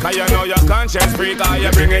it. Cause you know your conscience free, cause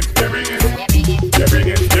you bring it. You bring it. You bring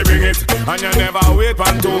it. You bring it. And you never wait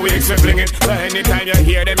 2 weeks to fling it. So anytime you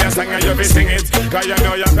hear them, you sing and you be sing it. Cause you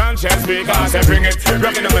know your conscience free, cause you bring it.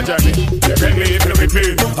 Rockin' on my journey. You bring me if you with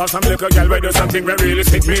me. Or some little girl where do something where really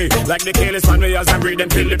stick me. Like the careless man we as I breathe them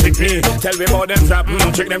till they pick me. Tell me about them trap,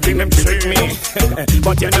 trick them, think them trick me.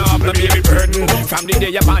 But you know I'm the baby burden. From the day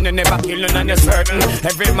you're born, you never kill none and you're certain.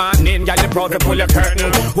 Every morning, girl, you proud to pull your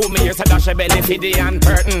curtain. Who me used to dash a belly for the and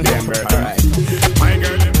curtain. Alright. My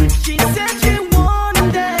girl, she said she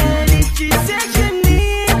wanted it. She said she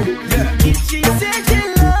need. If she said she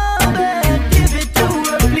love it, give it to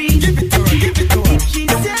her, please. Give it to her, give it to her. If she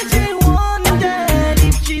said she wanted,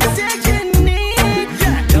 if she said she need,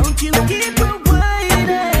 don't you keep her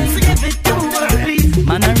waiting. Give it to her, please.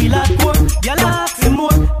 Man, I real hardcore, y'all asking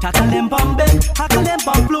more. Tackle them on bed, tackle them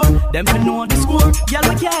on floor. Them fi know the score, y'all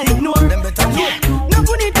we can't ignore. Them better know. No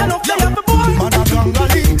good need to know, y'all have a boy. Man, I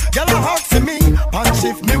gangali, y'all a asking me. And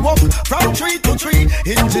shift me walk from tree to tree.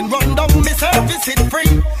 Engine run down, me service it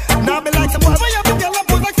free. Now be like some boy, why you be girl,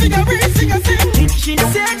 pose like figure, sing a sing. If she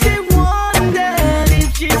said she wanted,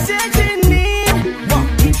 if she said she need,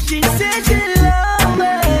 if she said she love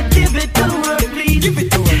it, give it to her, please. Give it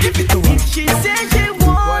to her, give it to her. If she said she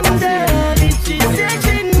wanted, if she said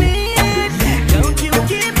she need, don't you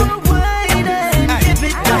keep her waiting. Give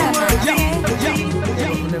it to her, please.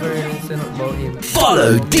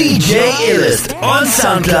 Follow DJ Illest on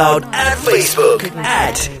SoundCloud and Facebook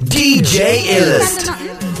at DJ Illest.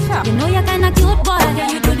 You know you're kinda cute, boy.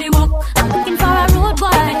 Yeah, you do the work. I'm looking for a road boy.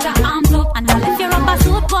 Let your arms up and I'll lift your rubber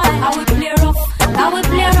suit, boy. How we play rough, how we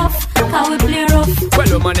play rough, how we play rough. Well,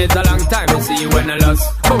 woman, it's a long time to see you when I lost.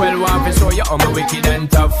 But well, want to show you how I'm wicked and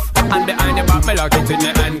tough. And behind the back, me lock it in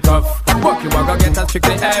the handcuff. Walk you walk, I get a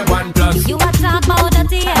strictly A1+. You are talk about the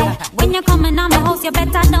TA. When you're coming on my house, you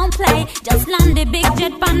better don't play. Just land the big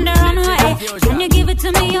jet on the runway. Can you give it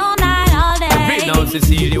to me all night, all day? Me now,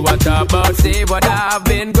 Cecilia, what about? Say what I've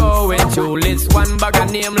been going through. List one bag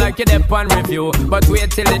of name like you dep on review. But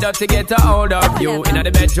wait till the dirty get a hold of you. In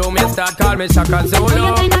the bedroom, you start call me Shaka Zulu. Oh,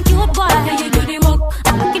 you're kinda cute, boy. Yeah, you do the work.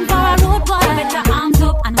 I'm looking for a road boy. Bet your arms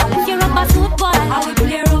up and I'll lift your rubber suit, boy. How we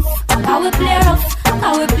play rough, how we play rough,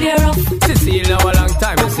 how we play rough. Cecilia, a long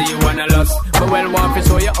time to see you when I lost. But well, want to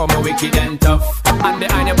show you how I'm wicked and tough. And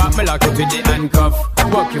behind the back, me lock it with the handcuff.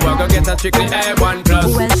 Walk you, I go get a strictly A1+.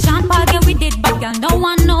 Well, Sean Paul, yeah, we did, but girl, no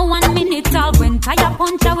 1 minute. All when tire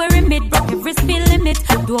punch, I wear a mid, broke every speed limit.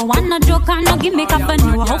 Don't want no joke or no gimmick, up a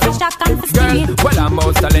new how fish I can girl, well, I'm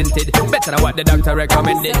most talented. Better than what the doctor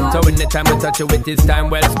recommended. So when the time we touch you with this time,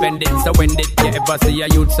 well spend it. So when did you ever see a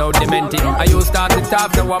youth so demented? Are you started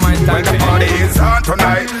tough, so what my time? Well, the party is on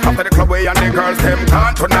tonight. After the club way and the girls them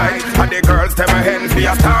gone tonight. And the girls them hands be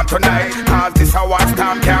a storm tonight. Cause this a one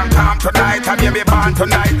storm can't come tonight. And you be born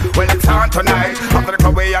tonight. Well, it's on tonight. After the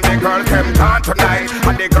club way and the girls them gone tonight.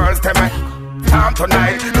 And the girls them calm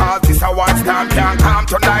tonight. Cause this a one stamp can't calm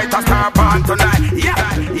tonight. I stamp on tonight.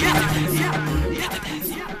 Yeah, yeah, yeah.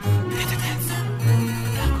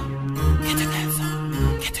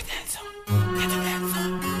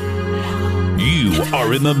 You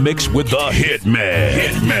are in the mix with the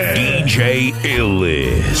Hitman, DJ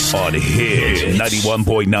Illis on Hit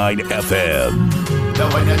 91.9 FM. The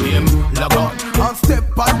way the name, log on. And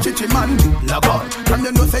step on Chichi man, log on. From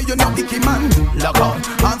you know say you know icky man, log on.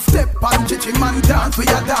 And step on Chichi man, dance we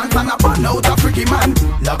a dance and a burn out a freaky man,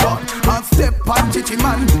 log on. And step on Chichi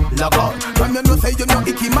man, log on. From you know say you know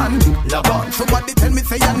icky man, log on. Somebody tell me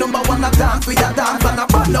say you number one a dance we a dance and a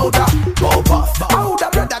burn out a go pass. How the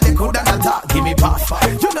brother they coulda not talk, give me pass.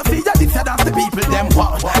 You know see ya this a dance the people them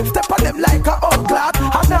want. Step on them like a old cloud.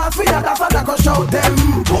 And dance we a dance and a go show them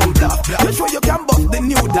boom blah. You sure you can bust the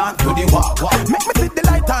new dance to the wall. Make me see the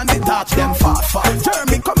light and the touch them fast.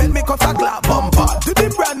 Jeremy come and make us a glad bumper to the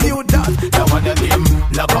brand new dance. The one your name,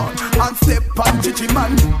 log on. And step on Chichi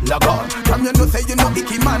man, log on. From you know say you know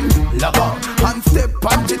icky man, log on. And step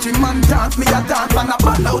on Chichi man, dance me a dance and a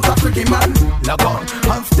ball out a freaky man, log on.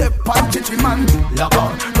 And step on Chichi man, log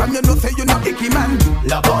on. From you know say you know icky man,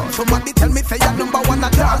 log on. Somebody tell me say you number one a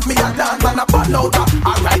dance me a dance and a ball out a.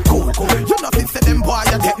 Alright cool, cool. You know fi say them boy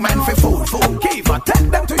you take man for fool, fool. Give a take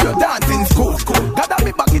them to your dancing school, school. Gotta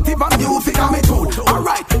be back it even music and me tool.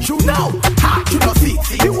 Alright, you know, ha, you know see.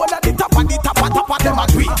 You wanna the top of them a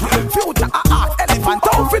tweet. Future a art, elephant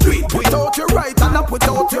don't fit do it. Without your right and up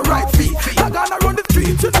without your right feet. Log on around the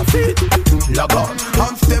street, you know see. Log on,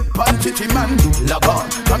 and step on Chichi man. Log on,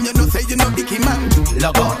 come you know say you know icky man.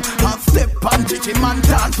 Log on, and step on Chichi man.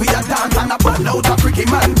 Dance we a dance and a burn out a freaky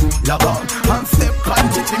man. Log on, and step on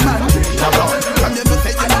Chichi man. Log on, come you know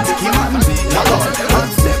say you know icky man. Log on,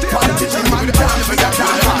 and step on Chichi man. Dance we a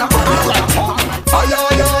dance and a burn out a freaky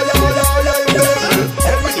man.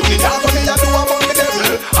 Help me do the dance for me and do a bump the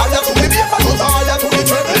devil. Higher to the paper, so higher to the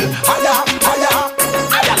treble. Higher, higher,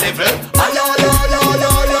 higher level. Higher,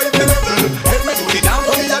 higher, the level. Help me do the dance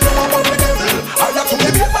for me and do a bump the devil. Higher to the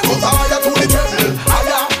paper, so higher to the treble.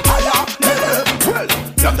 Higher, higher level. Well,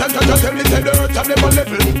 sometimes you just tell me tell the earth I'm never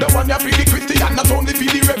level. The one you feel the Christian, not only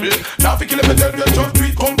feel the rebel. Now fi kill me tell you just do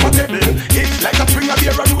it comfortable. It's like a string of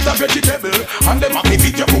beer and root of vegetable. And them a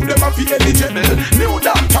fit your food, them a feel eligible. New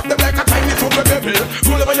dance, chop them like a tiny super pebble.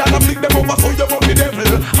 Roll over and flick them over so you won't the devil.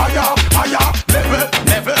 Higher, higher, level,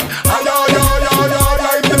 level. Higher,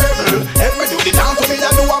 higher, the level. Help me do the dance for me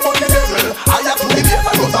and do I'm on the devil. Higher to the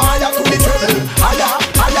paper, goes higher to the treble. Higher,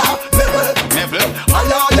 higher, level, level.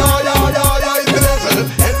 Higher, higher, the level.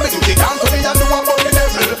 Help me do the dance for me and do I'm on the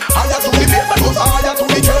devil. Higher to the paper, goes higher to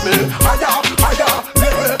the treble. Higher, higher,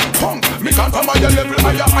 level. Punk, me can't come higher level.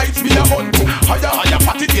 Higher heights me a hunt. Higher, higher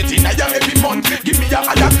party getting higher every month. Give me a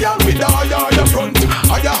higher girl with a higher front.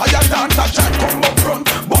 Higher, higher dance a chat come up front.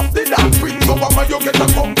 But the dance brings over my you get a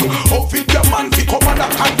funk. Outfit your man fi come and a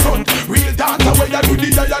confront. Real dancer where you do the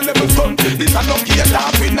higher level stunt. This a lucky a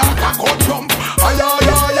dance we not a cut jump. Higher,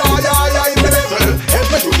 higher, higher, higher in the level. Help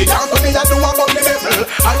me do the dance for me and do I'm on the level.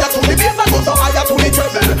 Higher to the bass and go so higher to the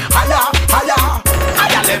treble. Higher, higher,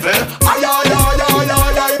 higher level. Higher, higher, higher,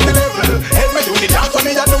 higher in the level. Help me do the dance for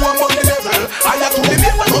me and do I'm on the level. Higher to the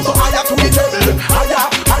bass and go so higher to the treble. Higher,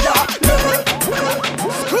 higher level.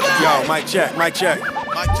 Yo, mic check, mic check.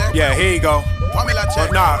 Mic check. Yeah, here you go. Formula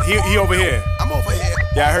check. Nah, he over here. I'm over here.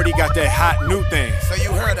 Yeah, I heard he got that hot new thing. So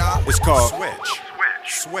you heard, huh? It's called Switch.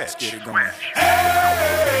 Let's get it going.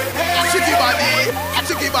 Chicky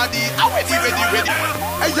body, ready.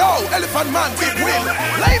 Hey yo, Elephant Man, big wheel.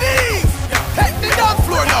 Ladies, take the dance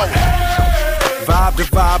floor now. Vibe to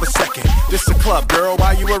vibe a second. This a club, girl,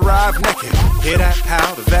 while you arrive naked. Hear that?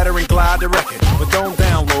 How the veteran glide the record. But don't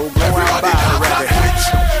download, go out by the record.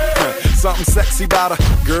 Something sexy about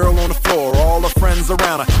a girl on the floor, all her friends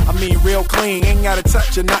around her. I mean, real clean, ain't gotta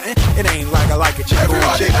touch or nothing. It ain't like I like a chick or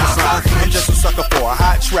a chick or something. I'm just a sucker for a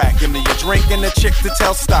hot track. Give me a drink and a chick to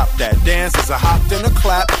tell stop that. Dance is a hop then a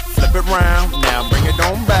clap. Flip it round, now bring it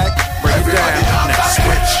on back. Break it down, now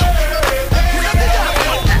switch.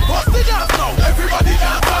 Bust the dance now. Everybody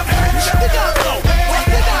dance on switch. The dance now. Bust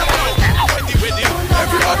the dance now. Ready.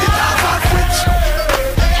 Everybody dance on switch.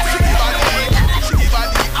 Shiggy body.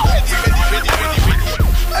 Ready.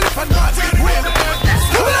 Elephant Man, big wheel.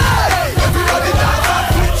 Everybody dance on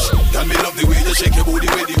switch. Tell me love the way you shake your booty.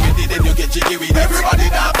 Ready. Then you get jiggy with everybody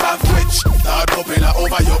dance on switch. Start propeller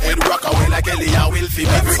over your head, rock away like Ellie and Wilfie.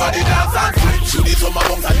 Everybody dance and switch. Do the summer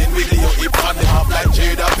bumps and then wiggle your hip and them up like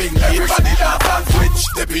Jada Pink. Everybody dance and switch.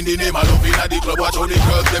 Step in the name of love in the club. Watch how the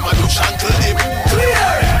girls them a do shankle them.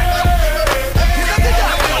 Clear. Get the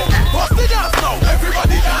dance now. Bust the dance now.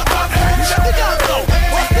 Everybody dance and switch. Get the dance now.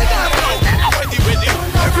 Bust the dance now.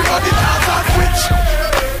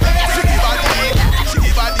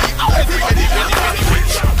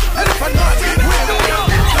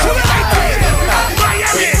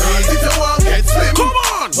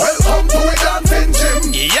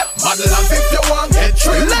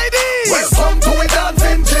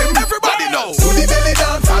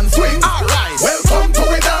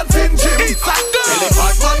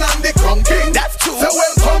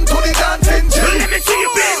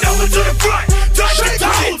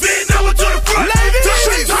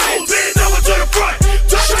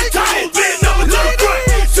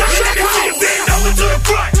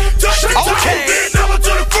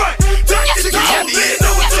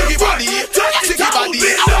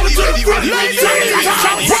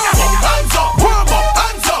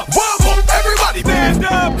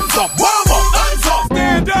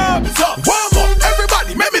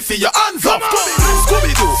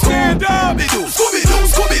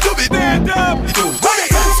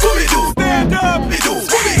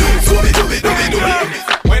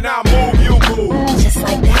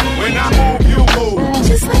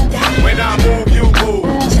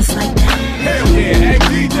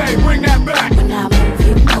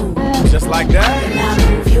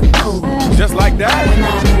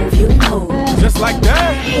 like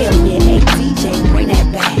that. Hell yeah, hey DJ, bring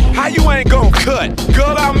that back. How you ain't gon' cut?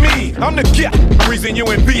 Girl, I'm me. I'm the gift. The reason you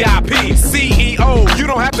in VIP. CEO, you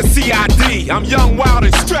don't have to CID. I'm young, wild,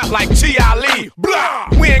 and strapped like G.I. Lee. Blah!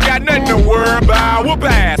 We ain't got nothing to worry about. Whoop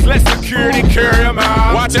ass. Let security carry 'em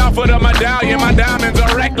out. Watch out for the medallion. My diamonds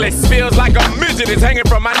are reckless. Feels like a midget is hanging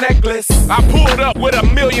from my necklace. I pulled up with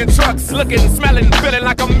 1,000,000 trucks. Looking, smelling, feeling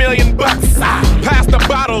like $1,000,000. Pass the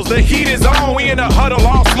bottles. The heat is on. We in the huddle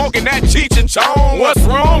all smoking that Cheech and Chong. What's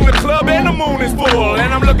wrong? The club and the moon is full.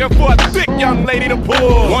 And I'm looking for a thick young lady to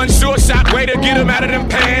pull. One sure shot way to get him out of them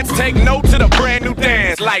pants. Take note to the brand new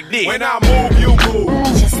dance like this. When I move, you move.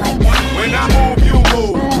 Just like that. When I move, you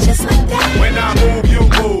move. Just like that. When I move, you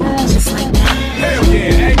move. Just like that. Hell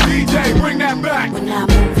yeah, hey DJ, bring that back. When I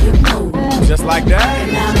move, you move. Just like that.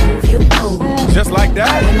 When I move, you move. Just like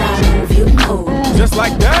that. When I move, you move. Just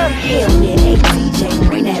like that. Hell yeah, hey DJ,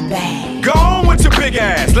 bring that back. Go on with your big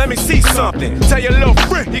ass, let me see something. Tell your little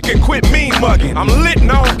friend he can quit mean mugging. I'm lit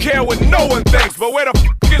and I don't care what no one thinks. But where the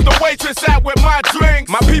f is the waitress at with my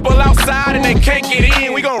drinks? My people outside and they can't get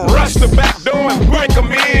in. We gon' rush the back door and break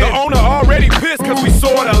them in. The owner already pissed cause we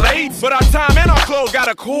sorta late. But our time and our clothes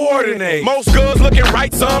gotta coordinate. Most girls looking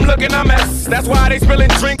right, some looking a mess. That's why they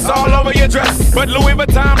spilling drinks all over your dress. But Louis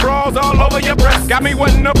Vuitton bras all over your breast. Got me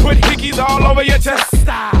wanting to put hickeys all over your chest.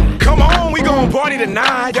 Come on, we gon' party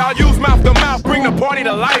tonight. Y'all use mouth to mouth, bring the party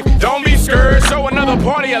to life. Don't be scared, show another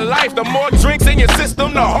party of life. The more drinks in your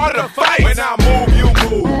system, the harder to fight. When I move, you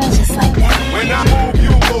move. Just like that. When I move,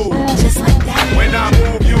 you move. Just like that. When I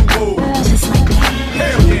move, you move. Just like that.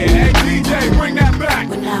 Hell yeah, hey DJ, bring that back.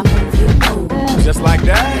 When I move, you move. Just like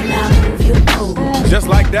that. When I move, you move. Just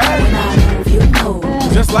like that. When I move, you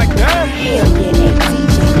move. Just like that. Hell yeah, hey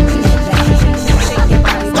DJ, bring that back. Shake your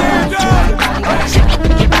body, stand up. Shake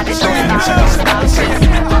your body, stand up. Shake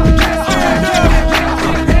your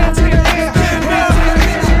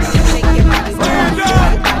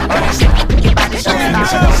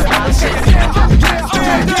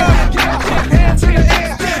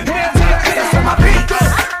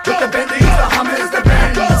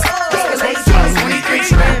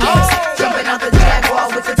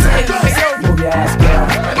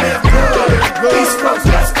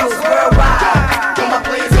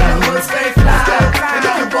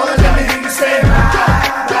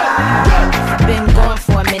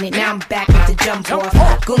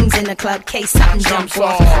Goons in the club, case something jump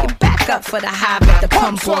off. You back up for the high, but the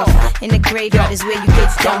pump off. In the graveyard is where you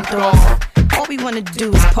get dumped off. All we wanna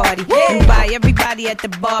do is party and buy everybody at the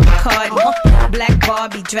bar Bacardi. Black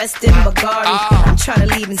Barbie dressed in Bulgari. I'm tryna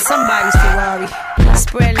leave in somebody's Ferrari.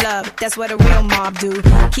 Spread love, that's what a real mob do.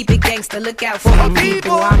 Keep it gangster, look out for my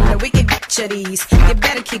people. I'm the wicked bitch of these. You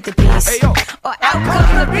better keep the peace, or out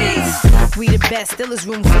comes the beast. We the best, still is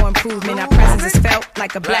room for improvement. Our presence is felt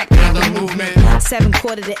like a Black Panther movement. 7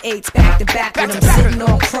 quarter to 8, back to back with them sitting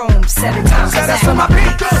on chrome 7 times. So that's for my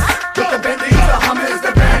beats. With the Bentleys, the Hummers,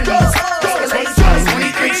 the Bentleys. Escalations,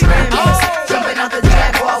 23 Grammys. Jumping out the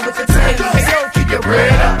Jaguar with the Timbers. Keep your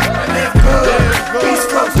bread up and live good. East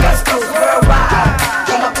Coast, West Coast, worldwide.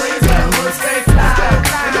 All my players in the hood stay fly.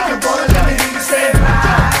 And if you're ballin', let me hear you say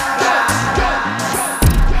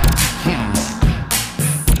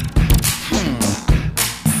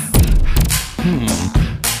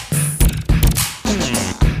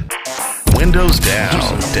Windows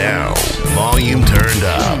down, volume turned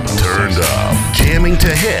up, jamming to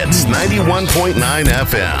hits 91.9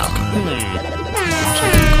 FM.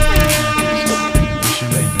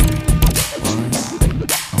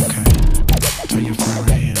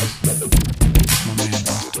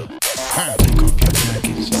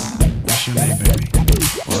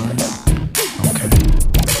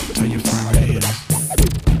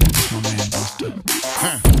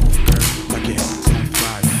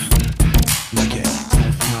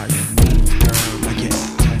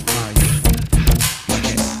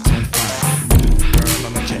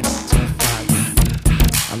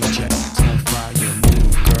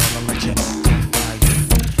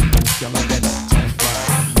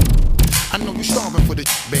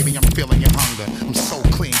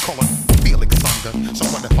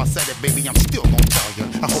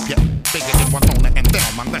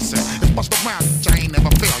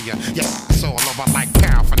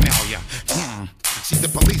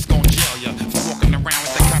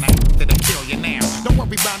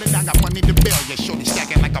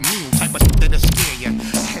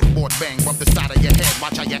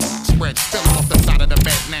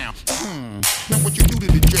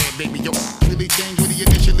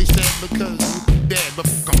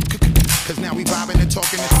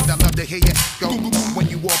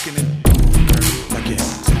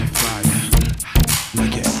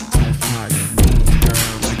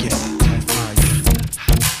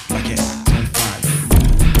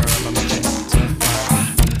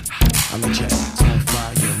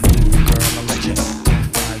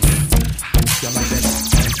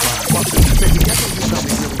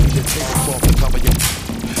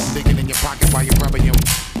 rock it while you're rubbing you.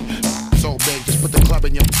 So big, just put the club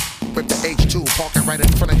in you. Whip the H2, park it right in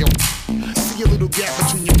front of you. See a little gap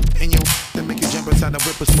between you and you. Then make you jump inside the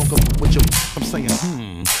whip and smoke up with you. I'm saying,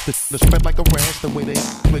 the spread like a rash. The way they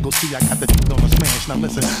wiggle, see, I got the on the smash. Now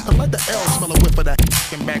listen, I let the L smell a whiff of that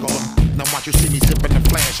and bag on them. Now watch you see me zipping the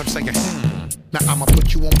flash. I'm saying, Now I'ma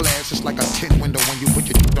put you on blast. It's like a tint window when you put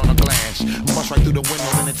your on a glass. Bust right through the window,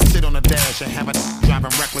 then it sit on the dash and have it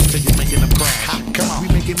driving reckless till you making them crash. Ha, come on, we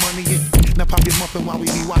making money, yeah. Now pop your muffin while we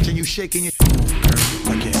be watching you shaking it.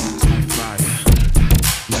 Like it, on fire.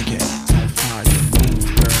 Like it, on fire. Move,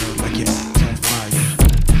 girl, like it, on fire.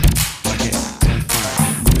 Like it, on fire.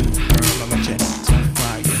 Move, girl, I like it, on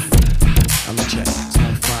fire. I like it,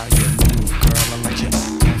 on fire. Move, girl, I like it,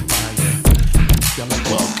 on fire. Y'all like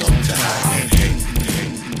welcome to high.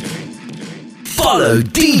 Follow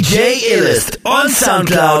DJ Illest on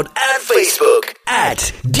SoundCloud and Facebook at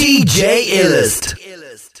DJ Illest.